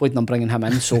Iwata's not played and I'm bringing him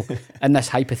in, so in this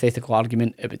hypothetical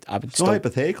argument, I would it's still... not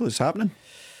hypothetical, it's happening.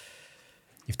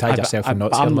 You've tied yourself in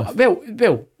knots here, love.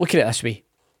 Well, look at it this way.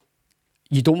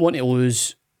 You don't want to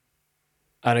lose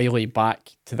O'Reilly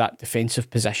back to that defensive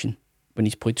position when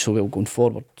he's played so well going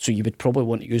forward. So you would probably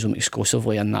want to use him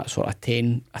exclusively in that sort of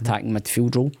 10 attacking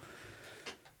midfield role.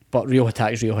 But Rio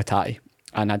Hatate is Rio Hatate,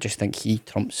 and I just think he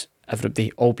trumps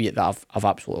everybody, albeit that I've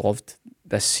absolutely loved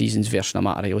this season's version of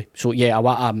Matt O'Reilly. So yeah,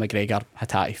 Iwata, McGregor,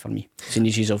 Hatate for me.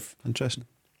 Synergies of Interesting.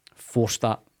 Forced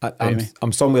that.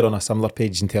 I'm somewhere on a similar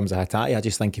page in terms of Hatate. I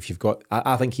just think if you've got,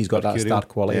 I think he's got that star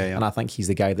quality, and I think he's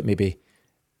the guy that maybe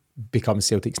becomes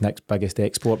Celtic's next biggest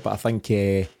export. But I think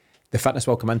the fitness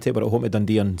will come into it. We're at home to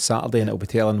Dundee on Saturday, and it'll be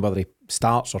telling whether he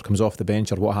starts or comes off the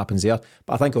bench or what happens there.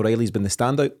 But I think O'Reilly's been the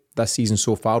standout this season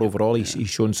so far. Overall, he's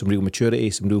shown some real maturity,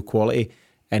 some real quality,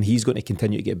 and he's going to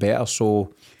continue to get better.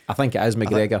 So I think it is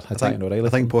McGregor, Hatate and O'Reilly.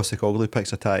 I think Postecoglou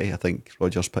picks Hatate. I think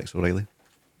Rodgers picks O'Reilly.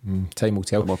 Time will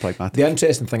tell. More pragmatic. The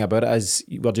interesting thing about it is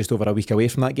we're just over a week away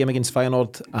from that game against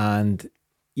Feyenoord, and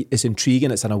it's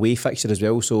intriguing. It's an away fixture as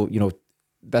well, so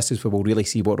this is where we'll really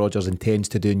see what Rodgers intends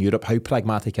to do in Europe. How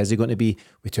pragmatic is he going to be?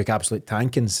 We took absolute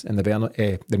tankings in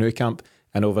the Nou Camp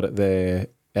and over at the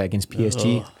against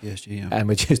PSG, PSG, and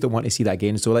we just don't want to see that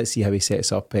again. So let's see how he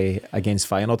sets up against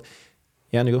Feyenoord.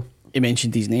 Yeah, you go. He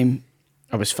mentioned his name.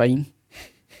 I was fine.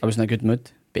 I was in a good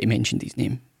mood, but he mentioned his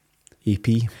name. EP.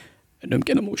 And I'm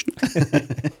getting emotional.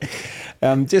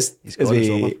 Just as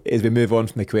we move on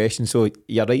from the question, so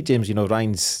you're right, James.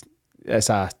 Ryan's, it's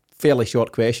a fairly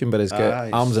short question, but it's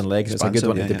got arms and legs. It's a good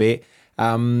one to debate.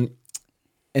 In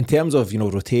terms of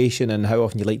rotation and how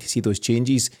often you like to see those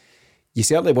changes, you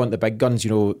certainly want the big guns. The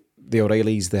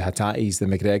O'Reillys, the Hatates, the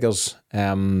McGregors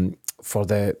for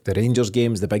the Rangers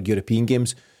games, the big European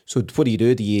games. So what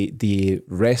do? Do you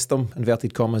rest them,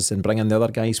 inverted commas, and bring in the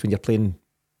other guys when you're playing,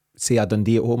 say, a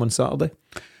Dundee at home on Saturday?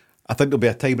 I think there'll be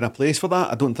a time and a place for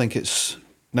that. I don't think it's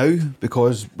now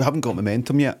because we haven't got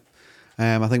momentum yet.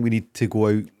 I think we need to go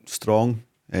out strong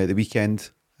the weekend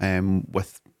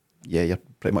with you're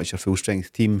pretty much your full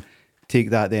strength team. Take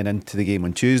that then into the game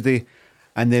on Tuesday,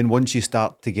 and then once you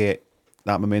start to get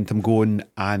that momentum going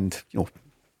and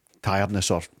tiredness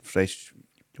or fresh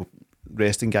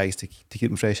resting guys to keep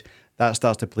them fresh, that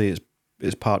starts to play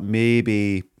its part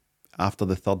maybe after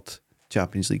the third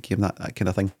Champions League game, that kind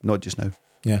of thing, not just now.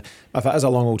 Yeah, if it is a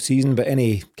long old season, but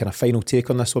any kind of final take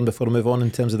on this one before we move on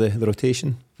in terms of the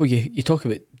rotation? Well, you talk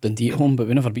about Dundee at home, but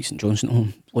we never beat St Johnstone at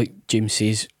home. Like James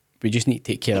says, we just need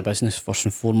to take care of business first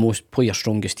and foremost, play your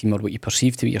strongest team or what you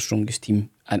perceive to be your strongest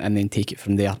team, and then take it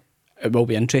from there. It will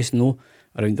be interesting though,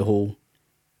 around the whole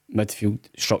midfield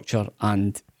structure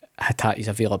and Hatate's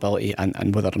availability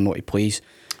and whether or not he plays.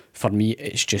 For me,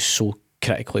 it's just so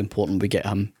critically important we get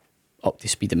him up to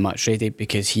speed and match ready,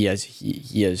 because he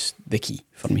is the key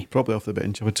for me. Probably off the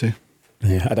bench, I would say.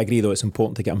 Yeah, I'd agree though, it's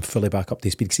important to get him fully back up to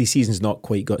speed because his season's not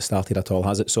quite got started at all,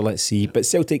 has it? So let's see. But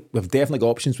Celtic, we've definitely got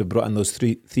options. We've brought in those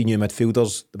three new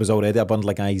midfielders. There was already a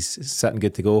bundle of guys sitting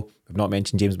good to go. We've not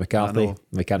mentioned James McCarthy.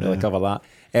 We can't really cover that.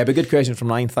 But good question from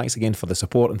Ryan. Thanks again for the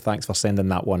support and thanks for sending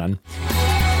that one in.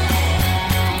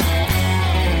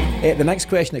 The next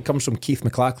question, it comes from Keith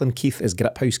McLachlan. Keith is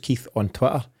Griphouse Keith on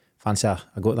Twitter. Fancy I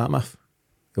got that, Miff?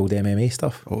 The old MMA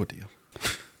stuff. Oh dear.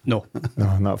 No.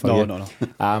 No, not for you. No.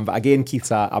 But again, Keith's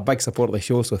a big supporter of the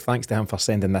show, so thanks to him for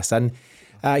sending this in.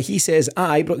 He says,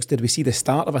 at Ibrox, did we see the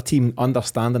start of a team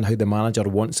understanding how the manager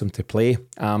wants them to play?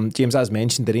 James, as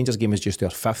mentioned, the Rangers game is just their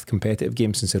 5th competitive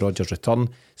game since the Rodgers return.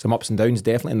 Some ups and downs,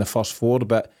 definitely in the first 4,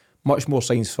 but much more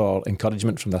signs for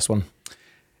encouragement from this one.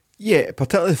 Yeah,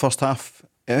 particularly the first half.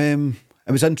 It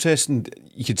was interesting.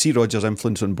 You could see Rodgers'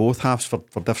 influence on both halves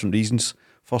for different reasons.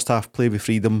 First half, play with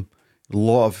freedom, a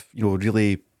lot of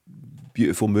really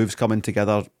beautiful moves coming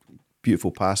together,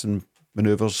 beautiful passing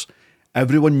manoeuvres.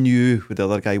 Everyone knew who the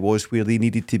other guy was, where they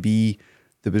needed to be.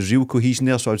 There was real cohesion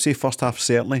there. So I would say first half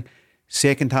certainly.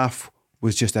 Second half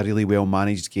was just a really well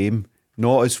managed game.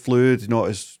 Not as fluid, not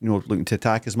as looking to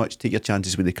attack as much, take your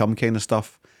chances when they come kind of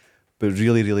stuff, but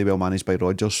really, really well managed by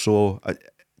Rodgers. So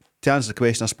to answer the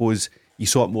question, I suppose you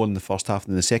saw it more in the first half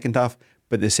than the second half,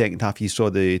 but the second half you saw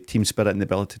the team spirit and the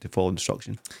ability to follow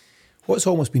instruction. What's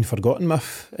almost been forgotten,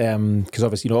 Miff, because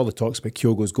obviously all the talks about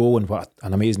Kyogo's goal and what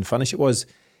an amazing finish it was,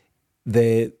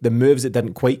 the moves that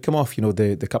didn't quite come off,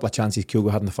 the couple of chances Kyogo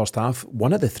had in the first half,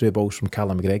 one of the through balls from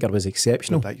Callum McGregor was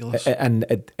exceptional. Ridiculous. And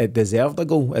it deserved a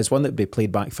goal. It's one that would be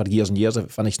played back for years and years if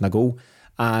it finished in a goal.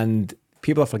 And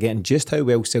people are forgetting just how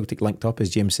well Celtic linked up,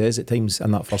 as James says, at times in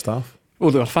that first half.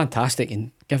 Well, they were fantastic,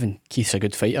 and given Keith's a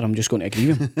good fighter, I'm just going to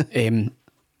agree with him.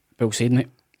 Well said, mate.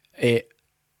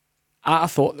 I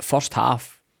thought the first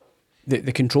half,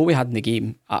 the control we had in the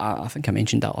game, I think I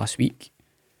mentioned that last week.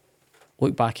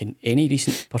 Look back in any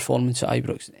recent performance at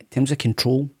Ibrox, in terms of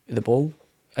control of the ball,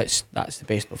 that's the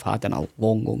best we've had in a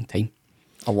long time.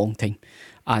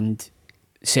 And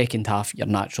second half, you're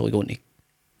naturally going to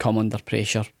come under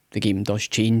pressure. The game does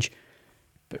change,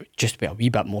 but just with a wee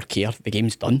bit more care, the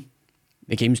game's done.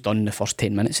 The game's done in the first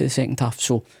 10 minutes of the second half,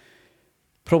 so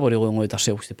probably only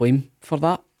ourselves to blame for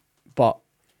that. But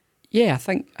yeah, I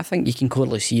think you can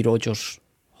clearly see Rodgers'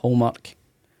 hallmark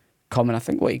coming. I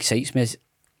think what excites me is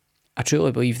I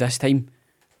truly believe this time,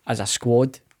 as a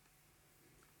squad,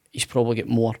 he's probably got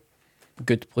more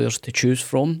good players to choose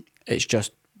from. It's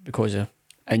just because of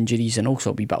injuries and also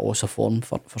a wee bit loss of form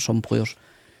for some players.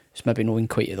 It's maybe not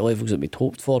quite at the levels that we'd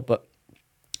hoped for, but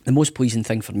the most pleasing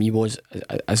thing for me was,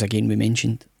 as again we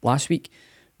mentioned last week,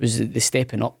 was the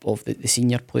stepping up of the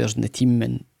senior players in the team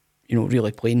and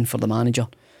really playing for the manager.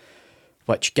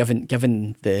 Which, given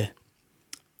the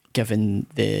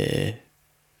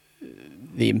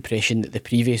impression that the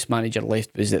previous manager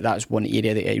left, was that's one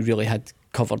area that he really had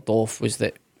covered off, was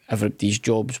that everybody's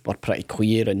jobs were pretty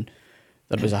clear and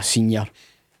there was a senior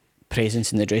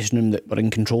presence in the dressing room that were in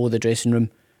control of the dressing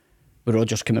room. With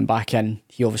Rodgers coming back in,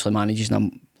 he obviously manages in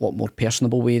a lot more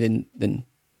personable way than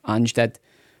Ange did,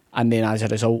 and then as a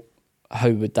result, how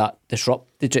would that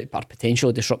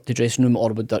potentially disrupt the dressing room,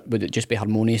 or would it just be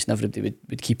harmonious and everybody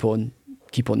would keep on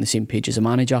the same page as a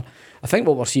manager? I think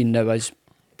what we're seeing now is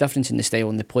difference in the style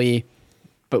and the play,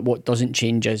 but what doesn't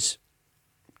change is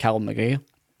Callum McGregor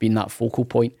being that focal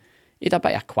point. He had a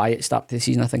bit of a quiet start to the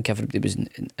season. I think everybody was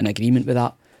in agreement with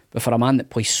that. But for a man that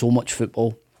plays so much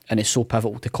football and is so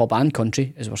pivotal to club and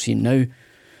country, as we're seeing now,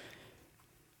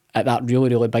 at that really,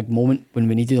 really big moment when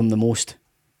we needed him the most,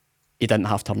 he didn't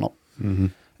have to turn up. Mm-hmm.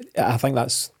 I think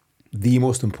that's the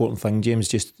most important thing, James,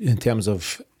 just in terms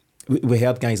of, we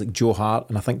heard guys like Joe Hart,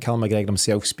 and I think Callum McGregor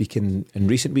himself speaking in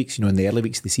recent weeks, in the early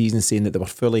weeks of the season, saying that they were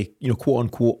fully, quote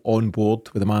unquote, on board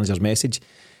with the manager's message.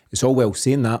 It's all well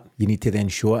saying that, you need to then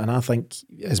show it. And I think,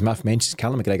 as Miff mentions,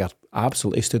 Callum McGregor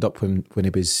absolutely stood up when he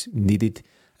was needed.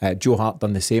 Joe Hart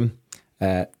done the same.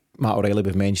 Matt O'Reilly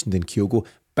we've mentioned, and Kyogo.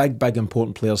 Big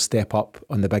important players step up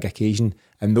on the big occasion.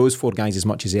 And those four guys, as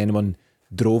much as anyone,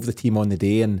 drove the team on the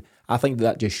day. And I think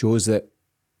that just shows that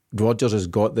Rodgers has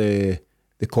got the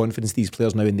confidence these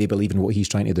players now, and they believe in what he's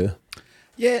trying to do.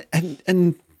 Yeah,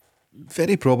 and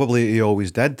very probably he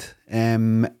always did.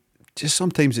 Just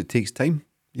sometimes it takes time.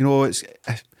 It's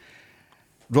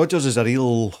Rodgers is a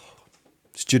real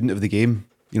student of the game.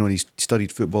 He's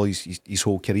studied football his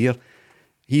whole career.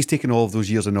 He's taken all of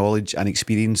those years of knowledge and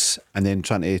experience and then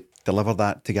trying to deliver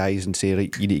that to guys and say,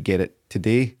 right, you need to get it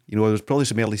today. There was probably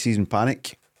some early season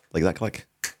panic, like that click.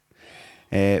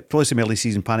 Probably some early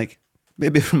season panic,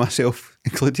 maybe for myself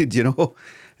included,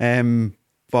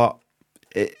 but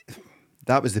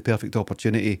that was the perfect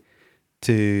opportunity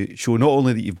to show not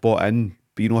only that you've bought in,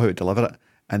 but you know how to deliver it.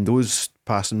 And those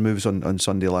passing moves on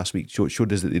Sunday last week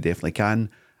showed us that they definitely can,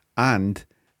 and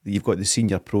that you've got the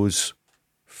senior pros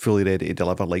fully ready to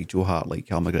deliver, like Joe Hart, like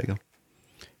Callum McGregor.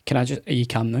 Are you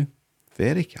calm now?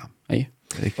 Very calm. Are you?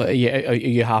 Very calm. Are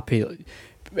you happy?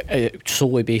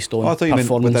 solely based on I thought you meant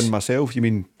performance. within myself. You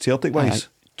mean Celtic wise?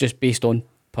 Just based on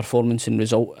performance and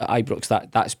result at Ibrox,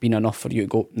 that's been enough for you to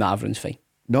go, nah, everyone's fine.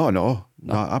 No,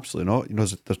 absolutely not. You know,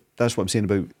 that's what I'm saying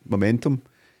about momentum.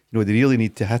 You know, they really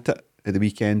need to hit it at the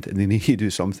weekend, and they need to do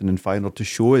something in final to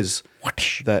show us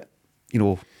that, you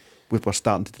know, we're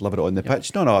starting to deliver it on the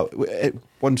pitch. No,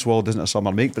 one swallow doesn't a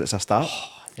summer make, but it's a start.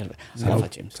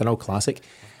 It's an old classic.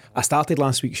 I started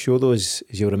last week's show though, as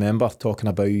you'll remember, talking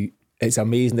about it's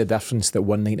amazing the difference that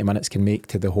 190 minutes can make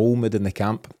to the whole mood in the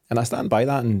camp, and I stand by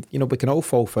that. And you know, we can all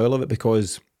fall foul of it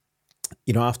because,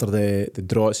 you know, after the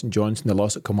draw at St Johnstone, the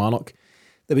loss at Kilmarnock,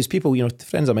 there was people, you know,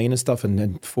 friends of mine and stuff,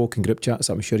 and folk in group chats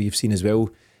I'm sure you've seen as well.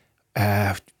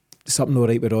 Something all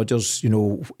right with Rodgers, you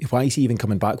know, why is he even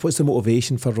coming back? What's the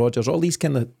motivation for Rodgers? All these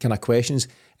kind of questions,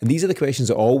 and these are the questions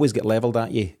that always get levelled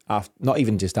at you, not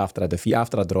even just after a defeat,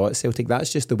 after a draw at Celtic.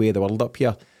 That's just the way of the world up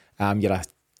here. You're a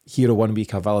hero one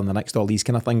week, a villain the next, all these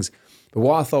kind of things. But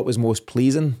what I thought was most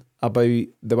pleasing about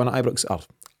the win at Ibrox, or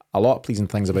a lot of pleasing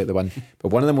things about the win, but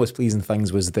one of the most pleasing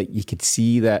things was that you could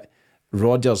see that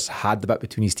Rodgers had the bit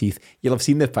between his teeth. You'll have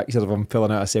seen the pictures of him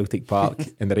pulling out of Celtic Park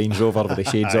in the Range Rover with the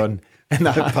shades on and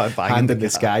that hand in the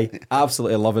sky.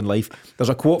 Absolutely loving life. There's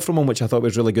a quote from him which I thought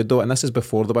was really good though, and this is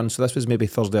before the win, so this was maybe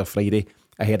Thursday or Friday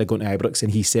ahead of going to Ibrox,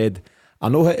 and he said, "I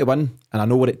know how to win and I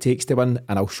know what it takes to win,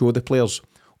 and I'll show the players.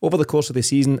 Over the course of the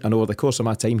season and over the course of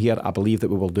my time here, I believe that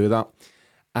we will do that."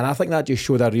 And I think that just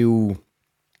showed a real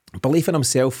belief in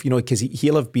himself, you know, because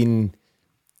he'll have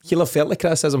felt the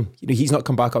criticism. You know, he's not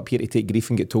come back up here to take grief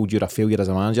and get told you're a failure as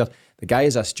a manager. The guy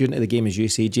is a student of the game, as you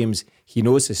say, James. He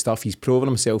knows his stuff. He's proven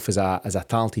himself as a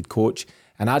talented coach.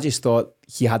 And I just thought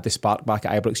he had the spark back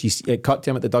at Ibrox. It cut to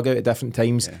him at the dugout at different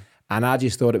times. Yeah. And I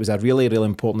just thought it was a really, really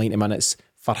important 90 minutes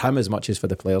for him as much as for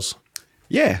the players.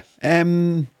 Yeah.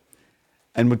 And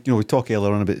we talked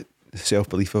earlier on about the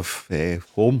self-belief of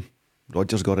home.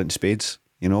 Rodgers got it in spades,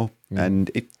 you know,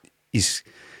 and he's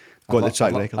got the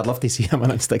track record. I'd love to see him on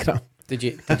Instagram. Did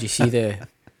you see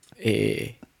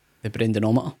the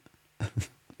Brendan-ometer?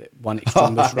 One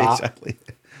extreme was rat, exactly.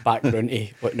 back round to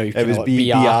what now? It was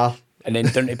BR, and then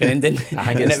down to Brendan.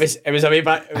 And it was a way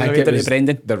back. It was a way down to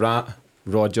Brendan. The rat,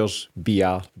 Rodgers,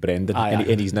 BR, Brendan,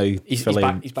 and he's now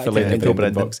filling in the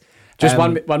Brendan box. Just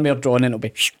one more drawn in, it'll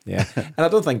be. Yeah, and I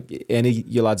don't think any of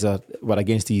you lads were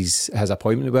against his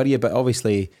appointment, were you? But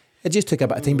obviously, it just took a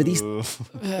bit of time. But these,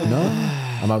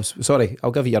 no, sorry.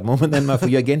 I'll give you your moment then. Were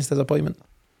you against his appointment?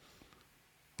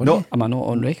 No, am I not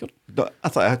on record? No, I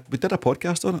thought we did a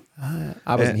podcast on it.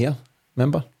 I wasn't here.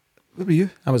 Remember? Where were you?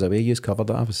 I was away. You covered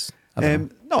that.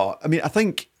 No, I mean, I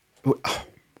think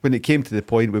when it came to the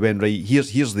point, we went right.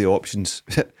 Here's the options.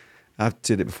 I've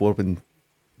said it before when.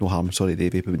 No harm, sorry,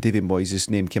 Davey, but when David Moyes'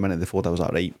 name came into the fold, I was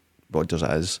like, right, Rodgers it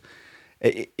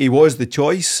is. He was the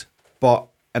choice, but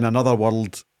in another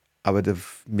world, I would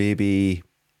have maybe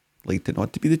liked it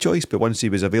not to be the choice. But once he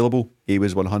was available, he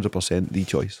was 100% the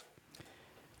choice.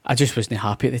 I just wasn't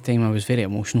happy at the time. I was very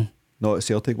emotional. Not at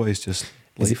Celtic wise, just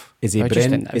life. Is he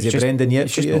Brendan yet?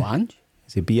 It's just no hand.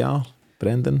 Is he BR?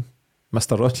 Brendan?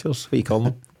 Mr. Rodgers? What do you call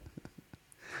him?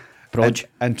 Brodge.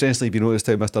 And interestingly, if you noticed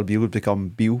how Mr. Beale would become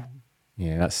Beale.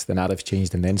 Yeah, that's the narrative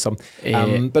changed and then some.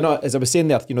 But no, as I was saying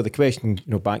there, you know, the question, you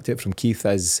know, back to it from Keith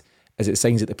is it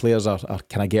signs that the players are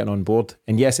kind of getting on board?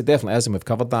 And yes, it definitely is, and we've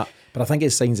covered that. But I think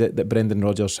it's signs that Brendan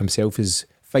Rodgers himself is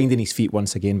finding his feet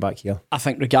once again back here. I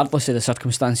think regardless of the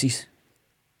circumstances,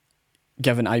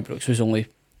 given Ibrox was only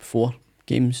 4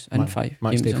 games in 5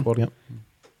 match games day 4, yeah.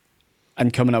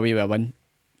 And coming away with a win,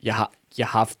 you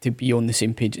have to be on the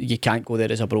same page. You can't go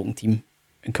there as a broken team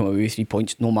and come away with 3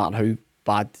 points, no matter how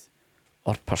bad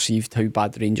or perceived how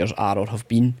bad the Rangers are or have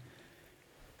been.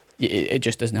 It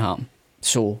just doesn't happen.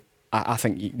 So I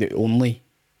think the only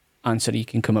answer you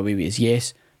can come away with is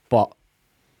yes, but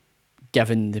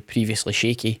given the previously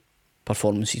shaky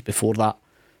performances before that,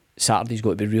 Saturday's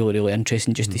got to be really, really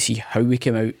interesting just to see how we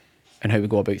come out and how we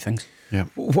go about things. Yeah.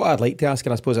 What I'd like to ask,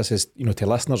 and I suppose this is, you know, to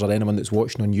listeners or anyone that's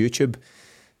watching on YouTube,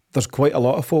 there's quite a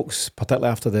lot of folks,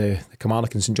 particularly after the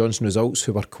Kilmarnock and St Johnstone results,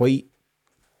 who were quite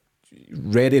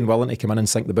ready and willing to come in and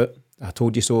sink the boot. I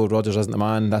told you so, Rodgers isn't the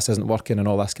man, this isn't working and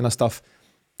all this kind of stuff.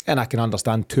 And I can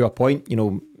understand to a point, you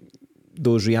know,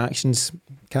 those reactions.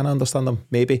 Can I understand them?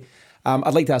 Maybe.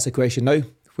 I'd like to ask a question now.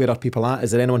 Where are people at?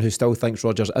 Is there anyone who still thinks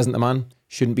Rodgers isn't the man,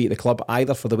 shouldn't be at the club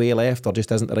either for the way he left, or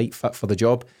just isn't the right fit for the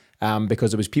job?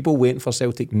 Because there was people waiting for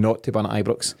Celtic not to win at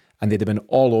Ibrox, and they'd have been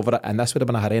all over it, and this would have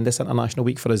been a horrendous international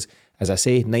week for us. As I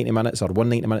say, 90 minutes or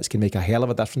 190 minutes can make a hell of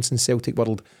a difference in Celtic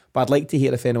world. But I'd like to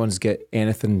hear if anyone's got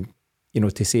anything, you know,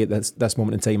 to say at this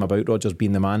moment in time about Rodgers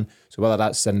being the man. So whether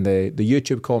that's in the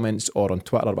YouTube comments or on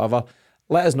Twitter or whatever,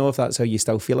 let us know if that's how you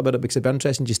still feel about it, because it'd be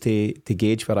interesting just to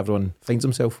gauge where everyone finds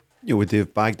himself. Would they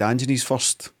have bagged Ange in his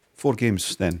first 4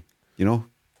 games then?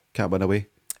 Can't win away.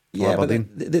 Yeah, but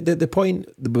the point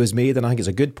that was made, and I think it's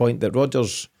a good point, that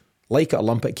Rodgers, like at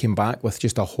Olympic, came back with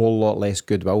just a whole lot less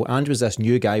goodwill. Ange was this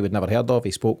new guy we'd never heard of.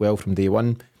 He spoke well from day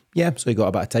one. Yeah, so he got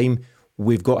a bit of time.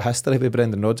 We've got history with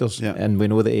Brendan Rodgers, and we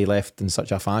know that he left in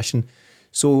such a fashion.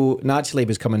 So naturally, he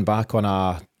was coming back on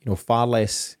a far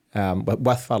less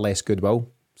with far less goodwill.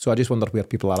 So I just wonder where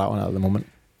people are at the moment.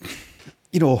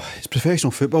 It's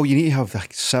professional football. You need to have a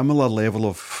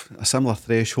similar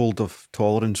threshold of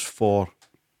tolerance for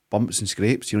bumps and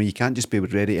scrapes. You can't just be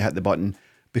ready to hit the button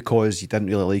because you didn't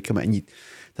really like him. And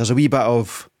there's a wee bit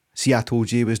of, see, I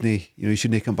told you, wasn't he? He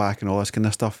shouldn't have come back and all this kind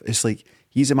of stuff. It's like,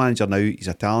 he's a manager now. He's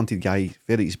a talented guy,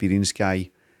 very experienced guy.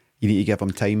 You need to give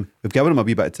him time. We've given him a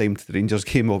wee bit of time to the Rangers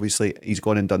game. Obviously, he's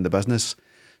gone and done the business.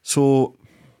 So,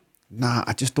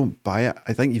 I just don't buy it.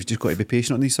 I think you've just got to be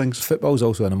patient on these things. Football's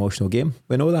also an emotional game.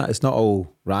 We know that. It's not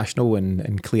all rational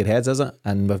and clear heads, is it?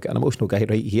 And we've got an emotional guy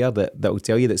right here that will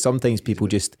tell you that sometimes people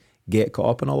just get caught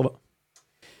up in all of it.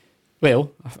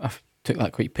 Well, I took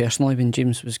that quite personally when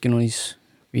James was going on his...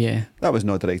 Yeah, that was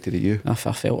not directed at you. I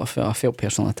felt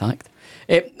personally attacked.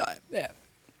 It'll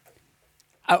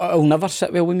never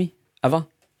sit well with me, ever.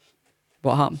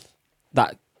 What happened?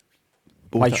 That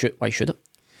why should it?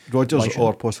 Rodgers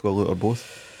or Postecoglou or both?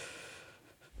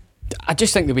 I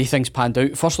just think the way things panned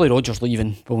out. Firstly, Rodgers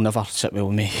leaving will never sit well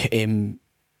with me.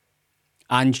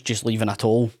 Ange just leaving at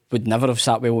all would never have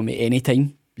sat well with me any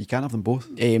time. You can't have them both.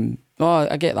 No,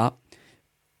 I get that.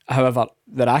 However,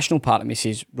 the rational part of me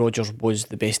says Rodgers was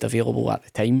the best available at the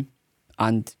time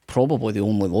and probably the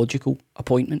only logical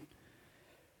appointment.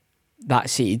 That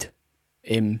said,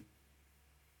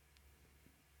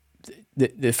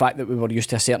 the fact that we were used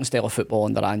to a certain style of football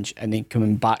under Ange and then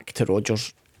coming back to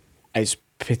Rodgers is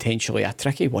potentially a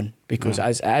tricky one because it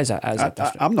is a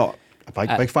different... I'm not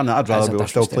a big fan of that. I'd rather we were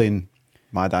still playing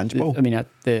mad Ange ball. I mean,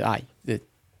 the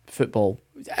football...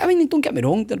 I mean, don't get me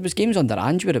wrong, there was games under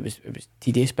Ange where it was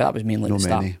tedious, but that was mainly at the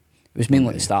start. It was mainly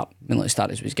at the start. Mainly at the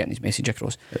start as he was getting his message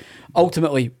across.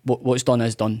 Ultimately, what's done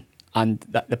is done. And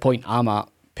the point I'm at,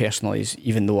 personally, is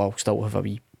even though I'll still have a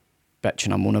wee bitch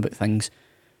and a moan about things,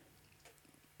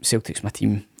 Celtic's my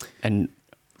team and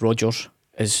Rodgers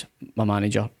is my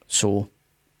manager, so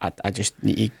I just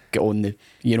need to get on the...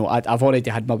 I've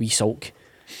already had my wee sulk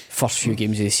first few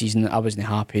games of the season. I wasn't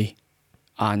happy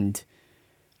and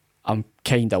I'm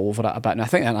kind of over it a bit, and I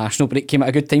think the international break came at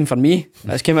a good time for me.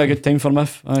 It's came at a good time for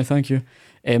Miff. Thank you.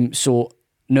 So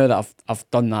now that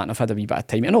I've done that and I've had a wee bit of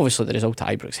time, and obviously the result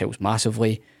at Ibrox helps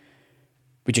massively,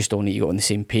 we just all need to get on the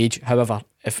same page. However,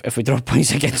 if we drop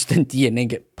points against Dundee and then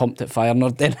get pumped at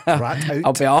Feyenoord, then I'll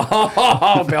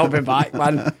be back,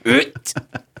 man.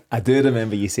 I do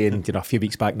remember you saying a few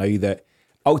weeks back now that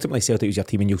ultimately Celtic is your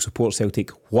team and you'll support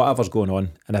Celtic whatever's going on,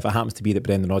 and if it happens to be that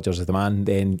Brendan Rodgers is the man,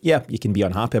 then yeah, you can be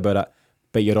unhappy about it,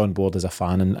 but you're on board as a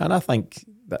fan, and I think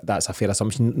that's a fair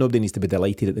assumption. Nobody needs to be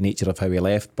delighted at the nature of how he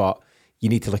left, but you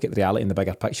need to look at the reality in the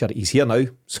bigger picture. He's here now,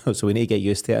 so we need to get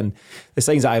used to it, and the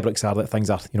signs at Ibrox are that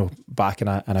things are back in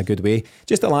a good way.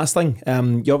 Just the last thing,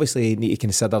 you obviously need to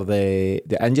consider the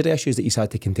injury issues that he's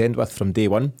had to contend with from day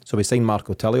one. So we signed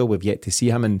Marco Tilio, we've yet to see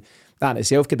him, and that in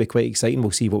itself could be quite exciting. We'll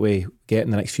see what we get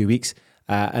in the next few weeks.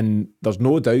 And there's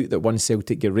no doubt that once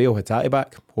Celtic get Rio Hatate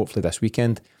back, hopefully this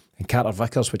weekend, and Carter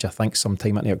Vickers, which I think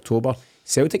sometime in October,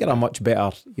 Celtic are a much better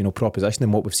proposition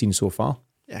than what we've seen so far.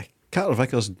 Yeah, Carter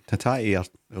Vickers and Hatate are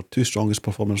our two strongest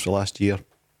performers for last year.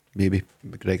 Maybe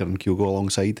McGregor and Kyogo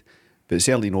alongside, but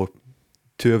certainly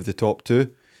two of the top two.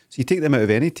 So you take them out of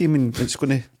any team and it's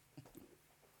going to...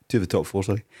 Two of the top four,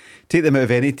 sorry. Take them out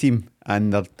of any team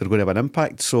and they're going to have an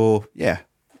impact. So, yeah,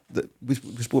 we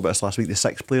spoke about this last week, the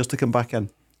 6 players to come back in.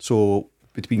 So,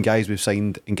 between guys we've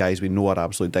signed and guys we know are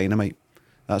absolute dynamite,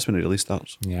 that's when it really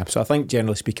starts. Yeah, so I think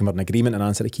generally speaking we're in agreement in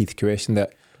answer to Keith's question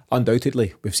that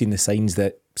undoubtedly we've seen the signs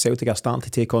that Celtic are starting to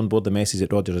take on board the message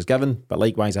that Rodgers has given, but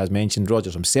likewise, as mentioned,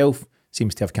 Rodgers himself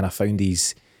seems to have kind of found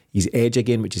his edge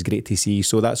again, which is great to see.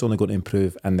 So that's only going to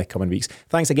improve in the coming weeks.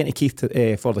 Thanks again to Keith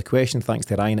for the question. Thanks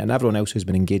to Ryan and everyone else who's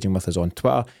been engaging with us on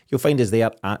Twitter. You'll find us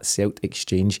there at Celt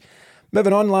Exchange.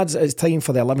 Moving on, lads, it's time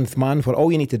for the 11th man, where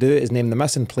all you need to do is name the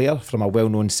missing player from a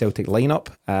well-known Celtic lineup.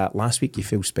 Last week you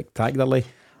failed spectacularly.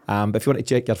 But if you want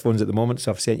to check your phones at the moment,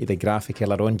 so I've sent you the graphic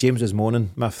earlier on. James was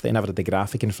moaning, Miff, they never had the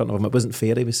graphic in front of him. It wasn't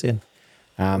fair, he was saying.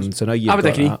 So now you've got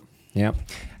agree. That. Yeah.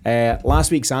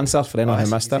 Last week's answer, for anyone who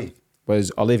missed it,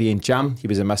 was Olivier Ntcham. He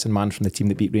was a missing man from the team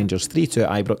that beat Rangers 3-2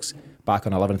 at Ibrox back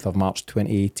on 11th of March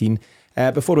 2018.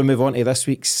 Before we move on to this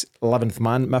week's 11th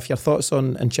man, Miff, your thoughts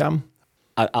on Ntcham?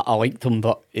 I liked him,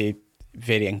 but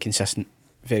very inconsistent,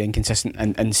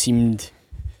 and seemed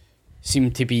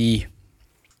to be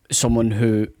someone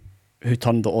who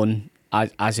turned it on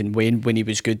as in when he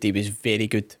was good. He was very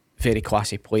good, very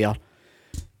classy player,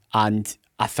 and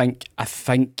I think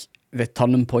the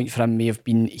turning point for him may have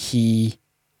been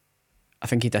I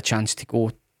think he had a chance to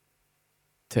go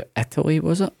to Italy,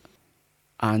 was it?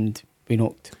 And we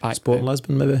knocked back. Sporting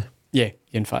Lisbon, maybe? Yeah,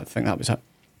 in fact, I think that was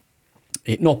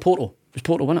it. No, Porto. It was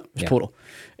Porto, wasn't it? It was Porto.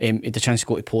 He had a chance to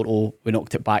go to Porto. We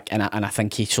knocked it back, and I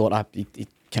think he sort of, he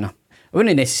kind of, I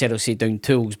wouldn't necessarily say down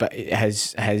tools, but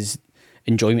his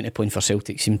enjoyment of playing for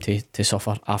Celtic seemed to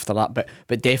suffer after that.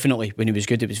 But definitely, when he was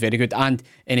good, it was very good. And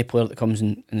any player that comes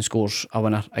and scores a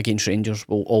winner against Rangers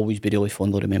will always be really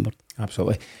fondly remembered.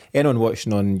 Absolutely. Anyone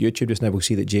watching on YouTube just now will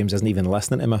see that James isn't even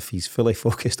listening to him if he's fully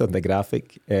focused on the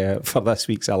graphic for this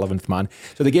week's 11th man.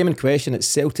 So the game in question, it's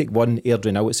Celtic 1,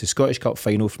 Airdrie 0. It's the Scottish Cup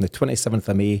final from the 27th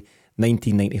of May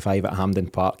 1995 at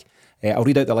Hampden Park. I'll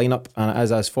read out the lineup, and it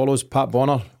is as follows: Pat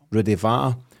Bonner, Rudy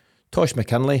Vata, Tosh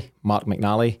McKinlay, Mark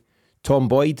McNally, Tom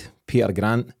Boyd, Peter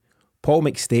Grant, Paul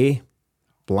McStay,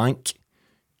 blank,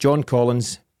 John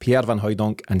Collins, Pierre Van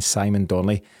Hooydonk and Simon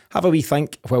Donnelly. Have a wee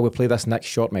think while we play this next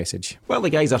short message. While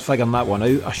the guys are figuring that one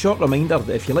out, a short reminder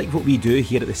that if you like what we do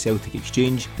here at the Celtic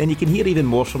Exchange, then you can hear even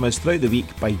more from us throughout the week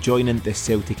by joining the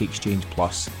Celtic Exchange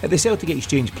Plus. At the Celtic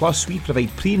Exchange Plus, we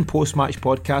provide pre- and post-match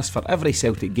podcasts for every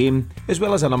Celtic game, as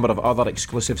well as a number of other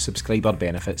exclusive subscriber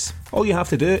benefits. All you have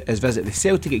to do is visit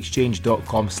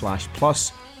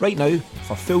thecelticexchange.com/plus right now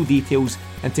for full details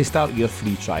and to start your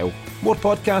free trial. More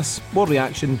podcasts, more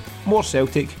reaction, more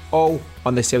Celtic, all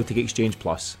on the Celtic Exchange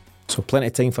Plus. So plenty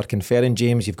of time for conferring,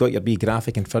 James. You've got your wee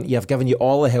graphic in front of you. I've given you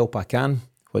all the help I can.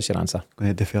 What's your answer? I'm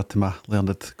going to defer to my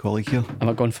learned colleague here. Am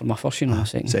I going for my first one or my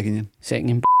second?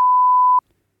 Second.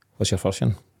 What's your first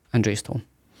one? Andreas Tom.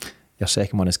 Your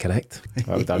second one is correct.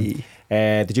 Well done.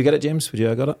 Did you get it, James? Would you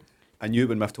have got it? I knew it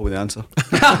when Miff told me the answer.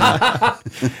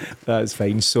 That's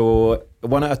fine. So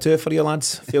 1 out of 2 for you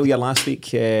lads. Failure last week.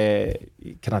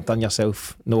 Kind of done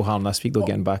yourself no harm this week though,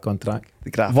 getting back on track.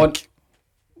 The graphic.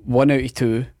 1 out of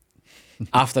 2.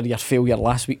 After your failure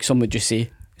last week, some would just say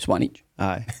it's 1 each.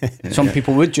 Aye. Some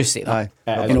people would just say that.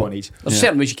 It's 1 each. There's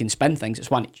certain ways you can spin things.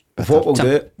 It's 1 each. What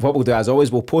we'll do as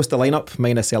always, we'll post the lineup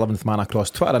minus the 11th man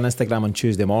across Twitter and Instagram on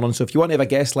Tuesday morning. So if you want to have a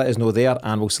guest, let us know there,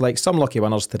 and we'll select some lucky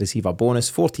winners to receive a bonus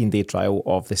 14-day trial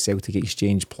of the Celtic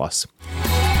Exchange Plus.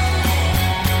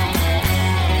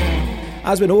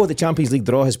 As we know, the Champions League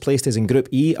draw has placed us in Group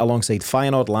E alongside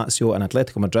Feyenoord, Lazio and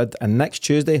Atletico Madrid, and next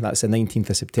Tuesday, that's the 19th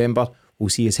of September, we'll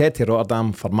see us head to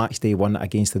Rotterdam for match day 1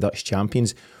 against the Dutch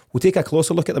champions. We'll take a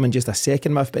closer look at them in just a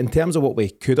second, Miff, but in terms of what we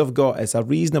could have got, it's a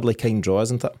reasonably kind draw,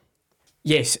 isn't it?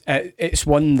 Yes, it's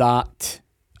one that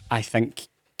I think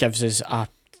gives us a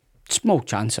small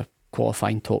chance of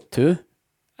qualifying top 2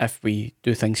 if we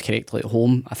do things correctly at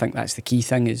home. I think that's the key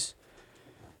thing, is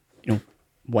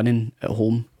winning at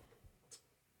home.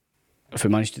 If we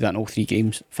manage to do that in all 3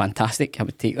 games, fantastic. I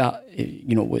would take that.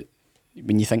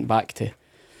 When you think back to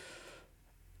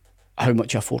how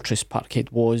much a fortress Parkers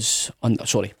was under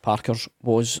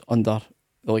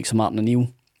the likes of Martin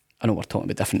O'Neill. I know we're talking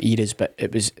about different eras, but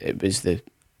it was the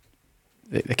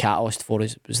catalyst for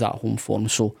us. It was that home form.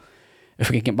 So if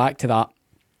we can get back to that,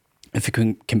 if we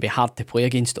can be hard to play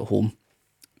against at home,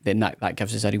 then that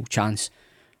gives us a real chance.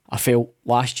 I felt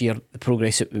last year the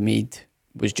progress that we made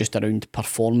was just around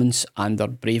performance and our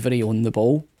bravery on the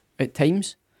ball at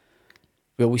times.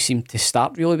 We always seemed to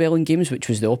start really well in games, which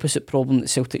was the opposite problem that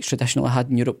Celtic's traditionally had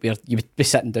in Europe, where you would be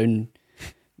sitting down,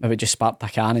 maybe just sparked a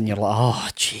can and you're like, oh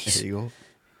jeez, there you go.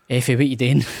 Effie, what you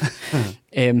doing?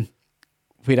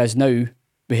 Whereas now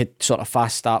we had sort of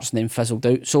fast starts and then fizzled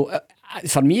out. So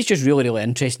for me, it's just really, really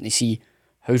interesting to see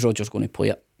how's Rodgers going to play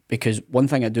it, because one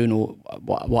thing I do know,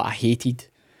 what I hated,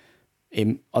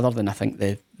 other than I think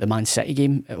the Man City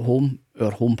game at home,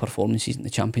 our home performances in the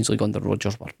Champions League under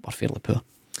Rodgers were fairly poor.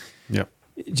 Yeah.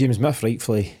 James Miff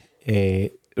rightfully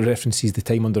references the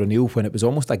time under O'Neill when it was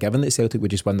almost a given that Celtic would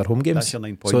just win their home games. That's your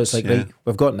 9 points. So it's like, right,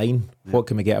 we've got 9. Yeah. What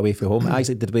can we get away from home?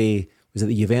 Actually, was it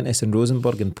the Juventus and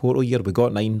Rosenborg and Porto year? We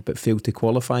got 9 but failed to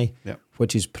qualify,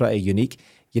 which is pretty unique.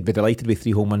 You'd be delighted with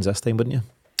 3 home wins this time, wouldn't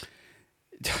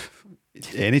you?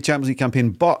 Any Champions League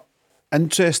campaign, but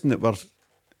interesting that we're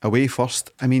away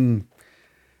first. I mean,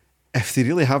 if they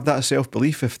really have that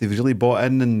self-belief, if they've really bought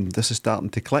in and this is starting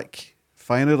to click,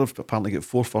 Feyenoord have apparently got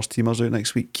 4 first-teamers out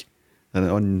next week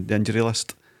on the injury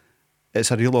list.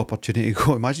 It's a real opportunity to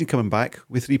go. Imagine coming back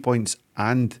with 3 points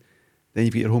and then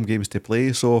you've got your home games to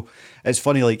play. So it's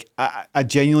funny, like I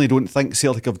genuinely don't think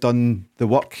Celtic have done the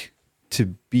work to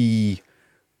be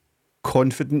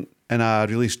confident in a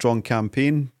really strong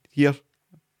campaign here,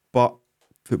 but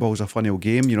football's a funny old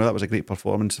game. You know, that was a great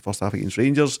performance the first half against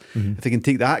Rangers. If they can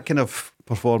take that kind of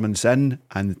performance in,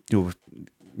 and you know,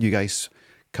 you guys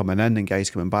coming in and guys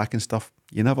coming back and stuff,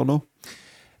 you never know.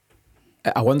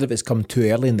 I wonder if it's come too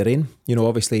early in the rain. You know,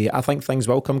 obviously, I think things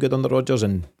will come good under Rodgers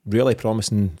and really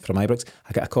promising from Ibrox.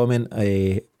 I got a comment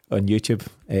on YouTube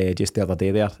just the other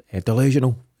day there.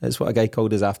 Delusional. That's what a guy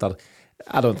called us after.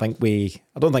 I don't think we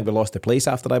lost the place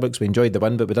after Ibrox. We enjoyed the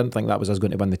win, but we didn't think that was us going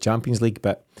to win the Champions League.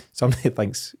 But somebody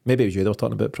thinks, maybe it was you they were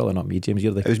talking about, probably not me, James.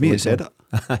 It was me that said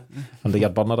it. Under your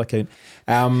burner account.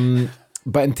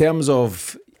 But in terms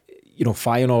of, you know,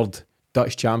 Feyenoord,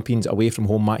 Dutch champions, away from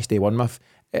home, match day 1, Muff,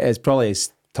 it's probably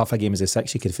as tough a game as the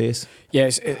 6 you could face. Yeah,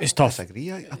 it's tough. I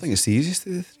disagree. I think it's the easiest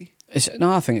of the 3.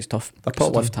 I think it's tough. They're It's pot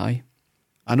a tough tie.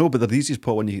 I know, but they're the easiest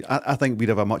pot one. I think we'd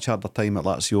have a much harder time at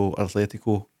Lazio or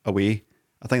Atletico away.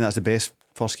 I think that's the best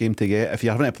first game to get. If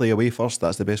you're having to play away first,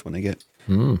 that's the best one to get.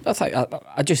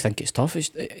 I just think it's tough.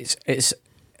 It's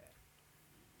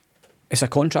a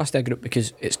contrast to a group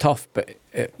because it's tough, but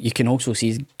you can also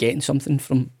see us getting something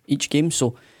from each game.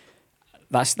 So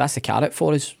that's the carrot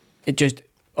for us. It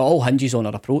all hinges on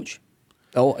our approach.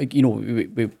 You know,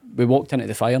 we walked into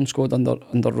the firing squad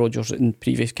under Rodgers in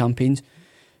previous campaigns.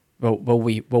 Will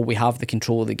we have the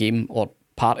control of the game or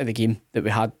part of the game that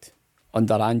we had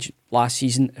under Ange last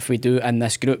season? If we do in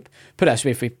this group, put it this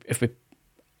way, if we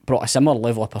brought a similar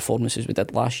level of performance as we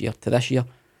did last year to this year,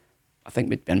 I think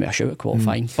we'd been a shout at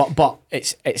qualifying. But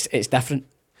it's different.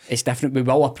 It's different. We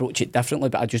will approach it differently,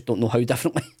 but I just don't know how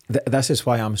differently. This is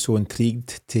why I'm so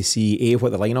intrigued to see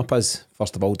what the lineup is.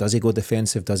 First of all, does he go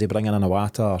defensive? Does he bring in an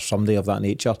Iwata or somebody of that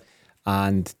nature?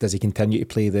 And does he continue to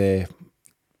play the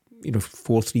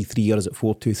 4-3-3, or is it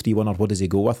 4-2-3-1, or what does he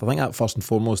go with? I think that first and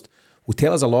foremost will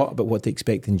tell us a lot about what to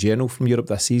expect in general from Europe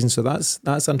this season. So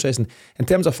that's interesting. In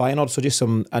terms of Feyenoord, so just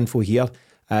some info here.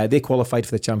 They qualified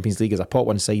for the Champions League as a pot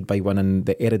 1 side by winning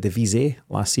the Eredivisie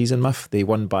last season, Miff. They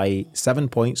won by 7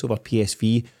 points over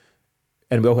PSV,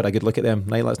 and we all had a good look at them.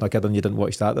 Right, let's not kid on, you didn't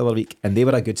watch that the other week. And they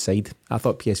were a good side. I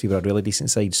thought PSV were a really decent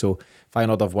side, so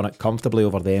Feyenoord have won it comfortably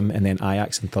over them, and then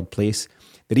Ajax in third place.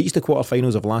 They reached the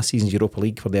quarterfinals of last season's Europa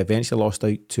League, where they eventually lost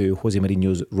out to Jose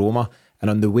Mourinho's Roma, and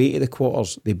on the way to the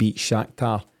quarters they beat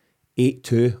Shakhtar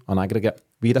 8-2 on aggregate.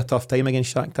 We had a tough time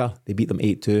against Shakhtar. They beat them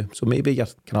 8-2, so maybe you're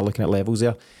kind of looking at levels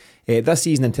there. This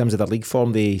season, in terms of their league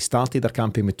form, they started their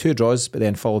campaign with 2 draws, but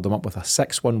then followed them up with a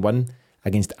 6-1 win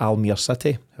against Almere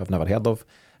City, who I've never heard of,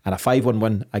 and a 5-1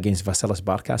 win against Vasilis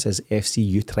Barkas' FC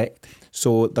Utrecht.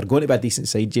 So they're going to be a decent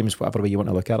side, James, whatever way you want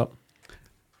to look at it.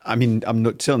 I mean, I'm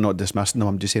certainly not dismissing them.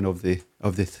 I'm just saying of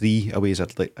the 3 aways,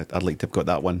 I'd like to have got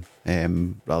that one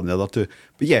rather than the other 2.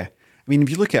 But yeah, I mean, if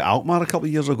you look at Alkmaar a couple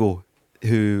of years ago,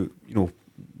 who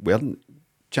weren't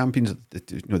champions at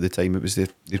the time, it was they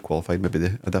qualified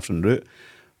maybe a different route,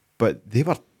 but they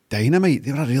were dynamite.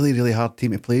 They were a really, really hard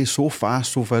team to play. So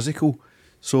fast, so physical.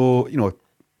 So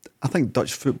I think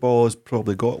Dutch football has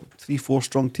probably got 3-4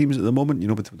 strong teams at the moment.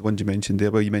 With the ones you mentioned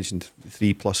there. Well, you mentioned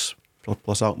 3 plus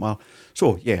Alkmaar.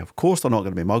 So yeah, of course they're not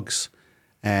going to be mugs.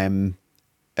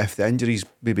 If the injuries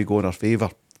maybe go in our favour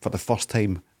for the first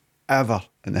time ever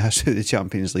in the history of the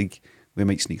Champions League, we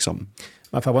might sneak something.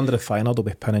 If I wonder if Feyenoord will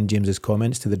be pinning James's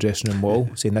comments to the dressing room wall,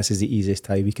 saying this is the easiest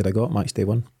tie we could have got, match day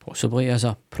 1. Possibly, as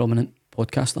a prominent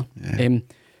podcaster. Yeah.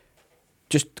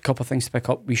 Just a couple of things to pick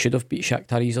up. We should have beat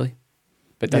Shakhtar easily,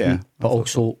 but didn't. Yeah, but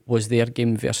also, was their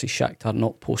game versus Shakhtar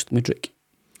not post Mudryk?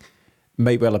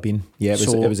 Might well have been. Yeah,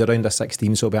 it was around a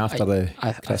 16, so it'll be after the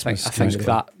Christmas. I think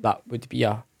that would be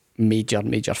a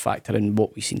major factor in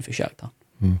what we've seen for Shakhtar.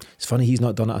 It's funny he's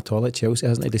not done it at all at Chelsea,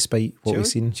 hasn't he, despite what we've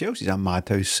seen. Chelsea's a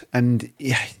madhouse. And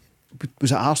yeah,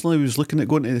 was it Arsenal who was looking at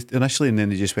going to initially, and then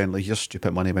they just went like, here's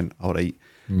stupid money, went, alright.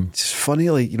 It's funny,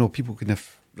 people can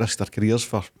have risked their careers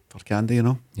for candy,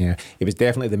 Yeah, he was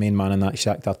definitely the main man in that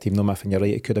Shakhtar team, though, Miff, and you're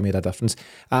right, it could have made a difference.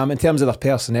 In terms of their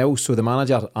personnel, so the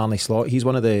manager, Arne Slot, he's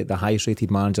one of the highest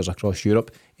rated managers across Europe,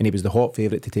 and he was the hot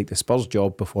favourite to take the Spurs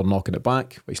job before knocking it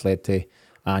back, which led to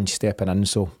Ange stepping in,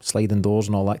 so sliding doors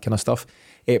and all that kind of stuff.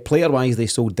 Player-wise, they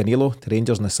sold Danilo to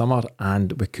Rangers in the summer,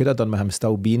 and we could have done with him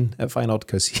still being at Feyenoord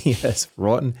because he is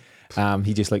rotten.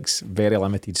 He just looks very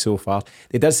limited so far.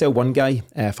 They did sell one guy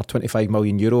for €25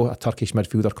 million, a Turkish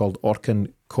midfielder called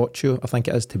Orkun Koçu, I think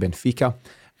it is, to Benfica.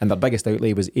 And their biggest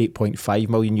outlay was €8.5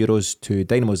 million to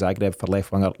Dynamo Zagreb for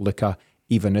left winger Luka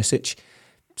Ivanusic.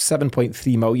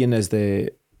 7.3 million is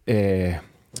the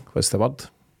what's the word?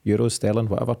 Euros, sterling,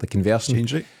 whatever, the conversion.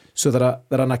 Change rate. So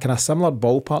they're in a kind of similar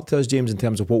ballpark to us, James, in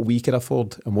terms of what we could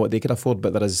afford and what they could afford,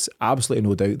 but there is absolutely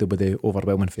no doubt they'll be the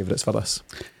overwhelming favourites for this.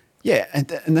 Yeah,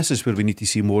 and this is where we need to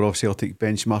see more of Celtic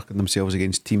benchmarking themselves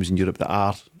against teams in Europe that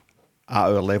are at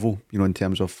our level, in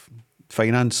terms of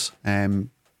finance.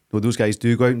 Those guys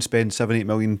do go out and spend £7-8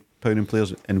 million in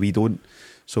players, and we don't.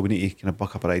 So we need to kind of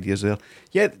buck up our ideas there.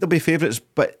 Yeah, they'll be favourites,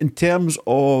 but in terms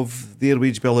of their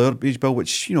wage bill, our wage bill,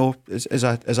 which is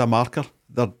a marker,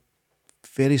 they're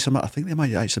very similar. I think they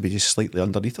might actually be just slightly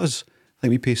underneath us. I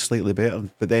think we pay slightly better,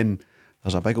 but then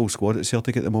there's a big old squad at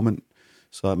Celtic at the moment,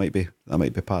 so that might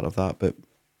be part of that. But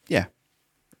yeah,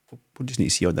 we'll just need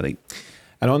to see on the night.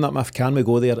 And on that, Miff, can we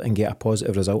go there and get a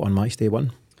positive result on match day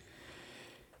 1?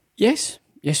 Yes,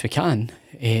 we can.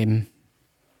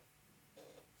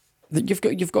 You've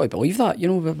got to believe that.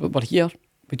 We're here.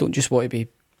 We don't just want to be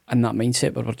in that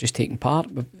mindset where we're just taking part.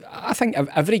 I think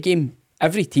every game,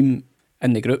 every team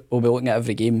in the group will be looking at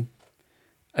every game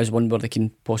as one where they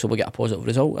can possibly get a positive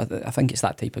result. I think it's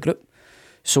that type of group.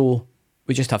 So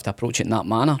we just have to approach it in that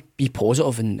manner. Be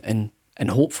positive and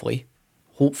hopefully,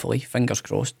 fingers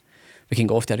crossed, we can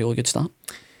go off to a really good start.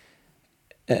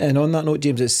 And on that note,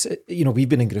 James, it's we've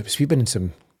been in groups. We've been in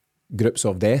some groups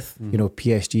of death.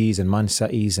 PSGs and Man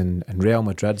Cities and Real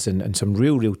Madrids and some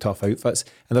real tough outfits.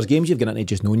 And there's games you've got into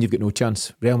just knowing you've got no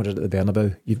chance. Real Madrid at the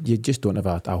Bernabeu, you just don't have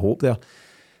a hope there.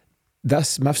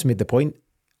 Miff's made the point.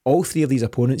 All three of these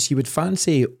opponents, you would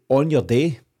fancy on your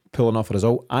day pulling off a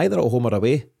result, either at home or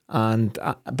away.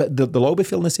 But they'll all be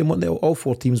feeling the same one. All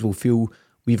four teams will feel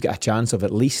we've got a chance of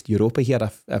at least Europa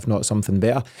here, if not something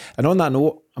better. And on that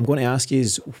note, I'm going to ask you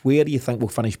is where do you think we'll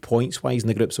finish points-wise in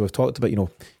the group? So we've talked about,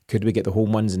 could we get the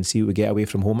home ones and see what we get away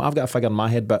from home? I've got a figure in my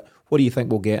head, but what do you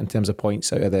think we'll get in terms of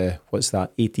points out of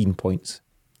 18 points?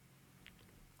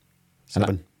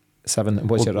 7. 7. And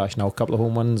what's your rationale? A couple of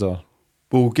home ones or?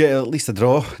 We'll get at least a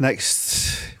draw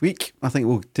next week. I think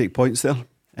we'll take points there.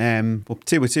 We'll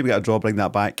say we get a draw, bring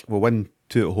that back. We'll win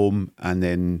 2 at home, and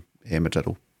then Madrid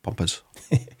will pump us.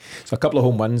 So a couple of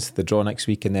home wins, the draw next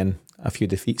week, and then a few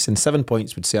defeats. And 7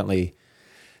 points would certainly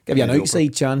give you an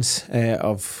outside chance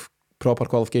of proper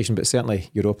qualification, but certainly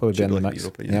Europa would be in the mix.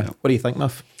 Europa, yeah. What do you think,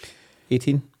 Miff?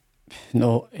 18?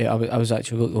 No, I was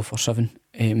actually going to go for 7.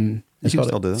 You can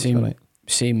still do that.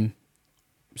 Same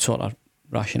sort of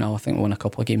rationale. I think we'll win a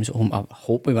couple of games at home. I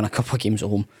hope we win a couple of games at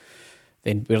home.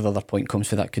 Then where the other point comes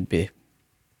for that could be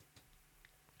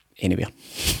anywhere.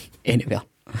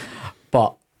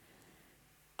 But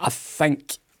I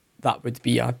think that would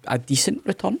be a decent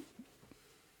return.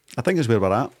 I think it's where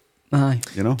we're at. Aye.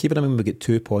 Keeping in mind we get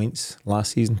 2 points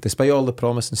last season. Despite all the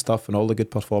promise and stuff and all the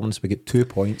good performance, we get 2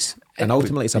 points. And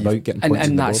ultimately it's about getting points.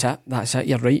 And that's it.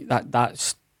 You're right.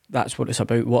 That's what it's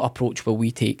about. What approach will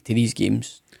we take to these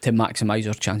games to maximise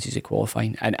our chances of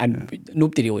qualifying? And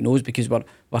nobody really knows, because we're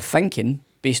thinking,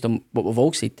 based on what we've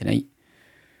all said tonight,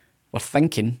 we're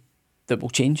thinking that we'll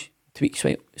change, tweak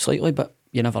slightly, but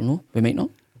you never know. We might not.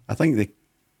 I think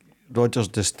Rodgers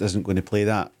just isn't going to play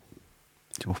that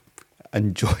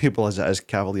enjoyable as it is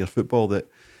Cavalier football that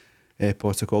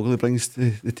Postecoglou brings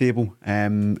to the table.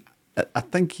 I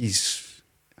think he's,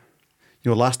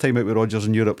 last time out with Rodgers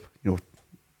in Europe,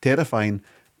 terrifying.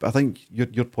 But I think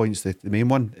your point's the main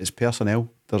one. It's personnel.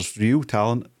 There's real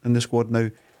talent in the squad now.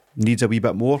 Needs a wee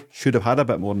bit more. Should have had a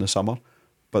bit more in the summer.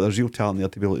 But there's real talent there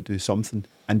to be able to do something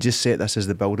and just set this as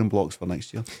the building blocks for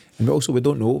next year. And also, we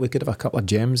don't know. We could have a couple of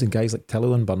gems and guys like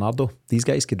Tillo and Bernardo. These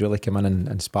guys could really come in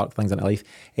and spark things into life.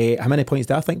 How many points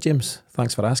do I think, James?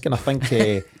 Thanks for asking. I think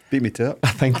beat me to it.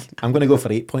 I think I'm going to go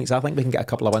for 8 points. I think we can get a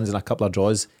couple of wins and a couple of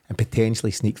draws and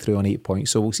potentially sneak through on 8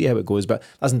 points. So we'll see how it goes. But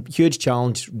listen, huge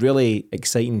challenge, really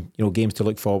exciting, games to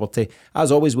look forward to. As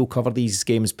always, we'll cover these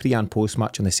games pre and post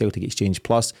match on the Celtic Exchange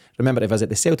Plus. Remember to visit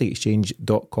the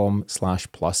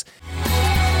CelticExchange.com/plus.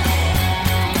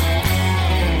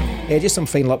 Just some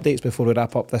final updates before we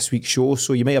wrap up this week's show.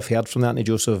 So you may have heard from the Anthony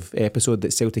Joseph episode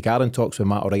that Celtic are in talks with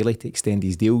Matt O'Reilly to extend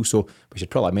his deal. So we should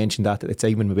probably mention that at the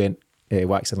time when we went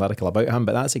waxing lyrical about him.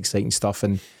 But that's exciting stuff,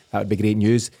 and that would be great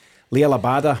news. Leah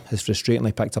Labada has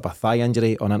frustratingly picked up a thigh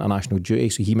injury on international duty,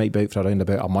 so he might be out for around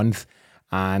about a month.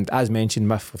 And as mentioned,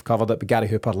 Miff, we've covered it, but Gary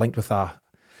Hooper linked with a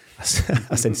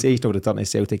sensational return to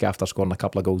Celtic after scoring a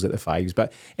couple of goals at the Fives.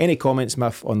 But any comments,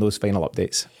 Miff, on those final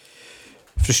updates?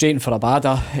 Frustrating for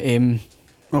Abada. He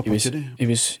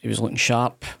was looking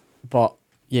sharp, but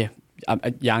yeah,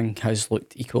 Yang has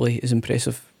looked equally as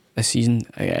impressive this season.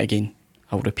 Again,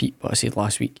 I'll repeat what I said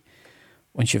last week.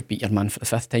 Once you've beat your man for the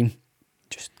 5th time,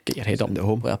 just get your head up,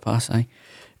 play a pass.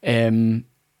 And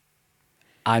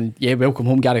yeah, welcome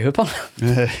home, Gary Hooper.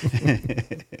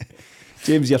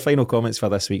 James, your final comments for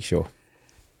this week's show?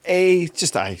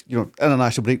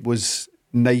 International break was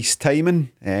nice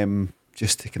timing.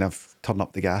 Just to kind of turn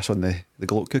up the gas on the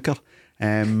gloat cooker.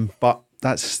 But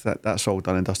that's all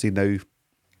done and dusted now.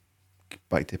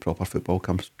 Back to proper football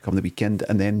come the weekend,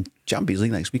 and then Champions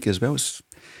League next week as well. It's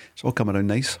all coming around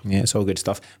nice. Yeah, it's all good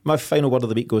stuff. My final word of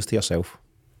the week goes to yourself.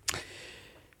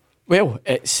 Well,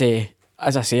 it's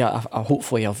as I say, I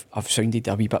hopefully I've sounded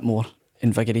a wee bit more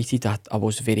invigorated. I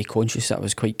was very conscious that I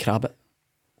was quite crabbit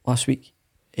last week.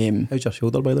 How's your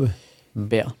shoulder, by the way?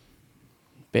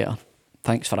 Better.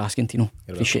 Thanks for asking, Tino.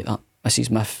 Appreciate that. Mrs.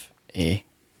 Smith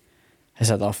has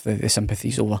had off the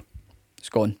sympathy's over. It's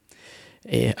gone.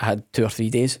 I had 2 or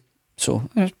 3 days, so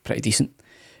it was pretty decent.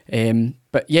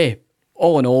 But yeah,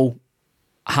 all in all,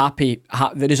 happy.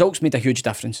 The results made a huge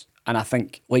difference, and I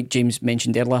think, like James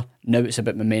mentioned earlier, now it's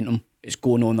about momentum. It's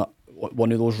going on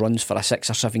one of those runs for a 6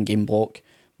 or 7 game block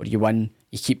where you win,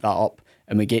 you keep that up,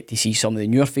 and we get to see some of the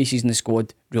newer faces in the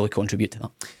squad really contribute to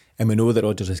that. And we know that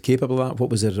Rodgers is capable of that.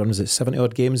 What was the run? Was it 70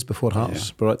 odd games before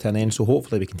Hearts brought it to an end? So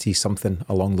hopefully we can see something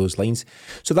along those lines.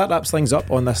 So that wraps things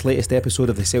up on this latest episode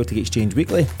of the Celtic Exchange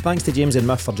Weekly. Thanks to James and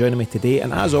Miff for joining me today,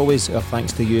 and as always, our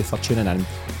thanks to you for tuning in.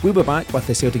 We'll be back with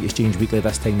the Celtic Exchange Weekly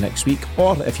this time next week,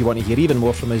 or if you want to hear even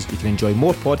more from us, you can enjoy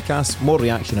more podcasts, more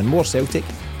reaction and more Celtic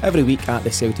every week at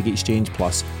the Celtic Exchange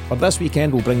Plus. For this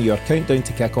weekend, we'll bring you our countdown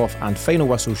to kick-off and final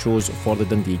whistle shows for the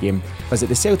Dundee game.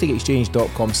 Visit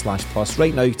thecelticexchange.com/plus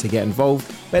right now to get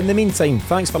involved. But in the meantime,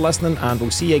 thanks for listening, and we'll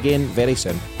see you again very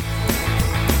soon.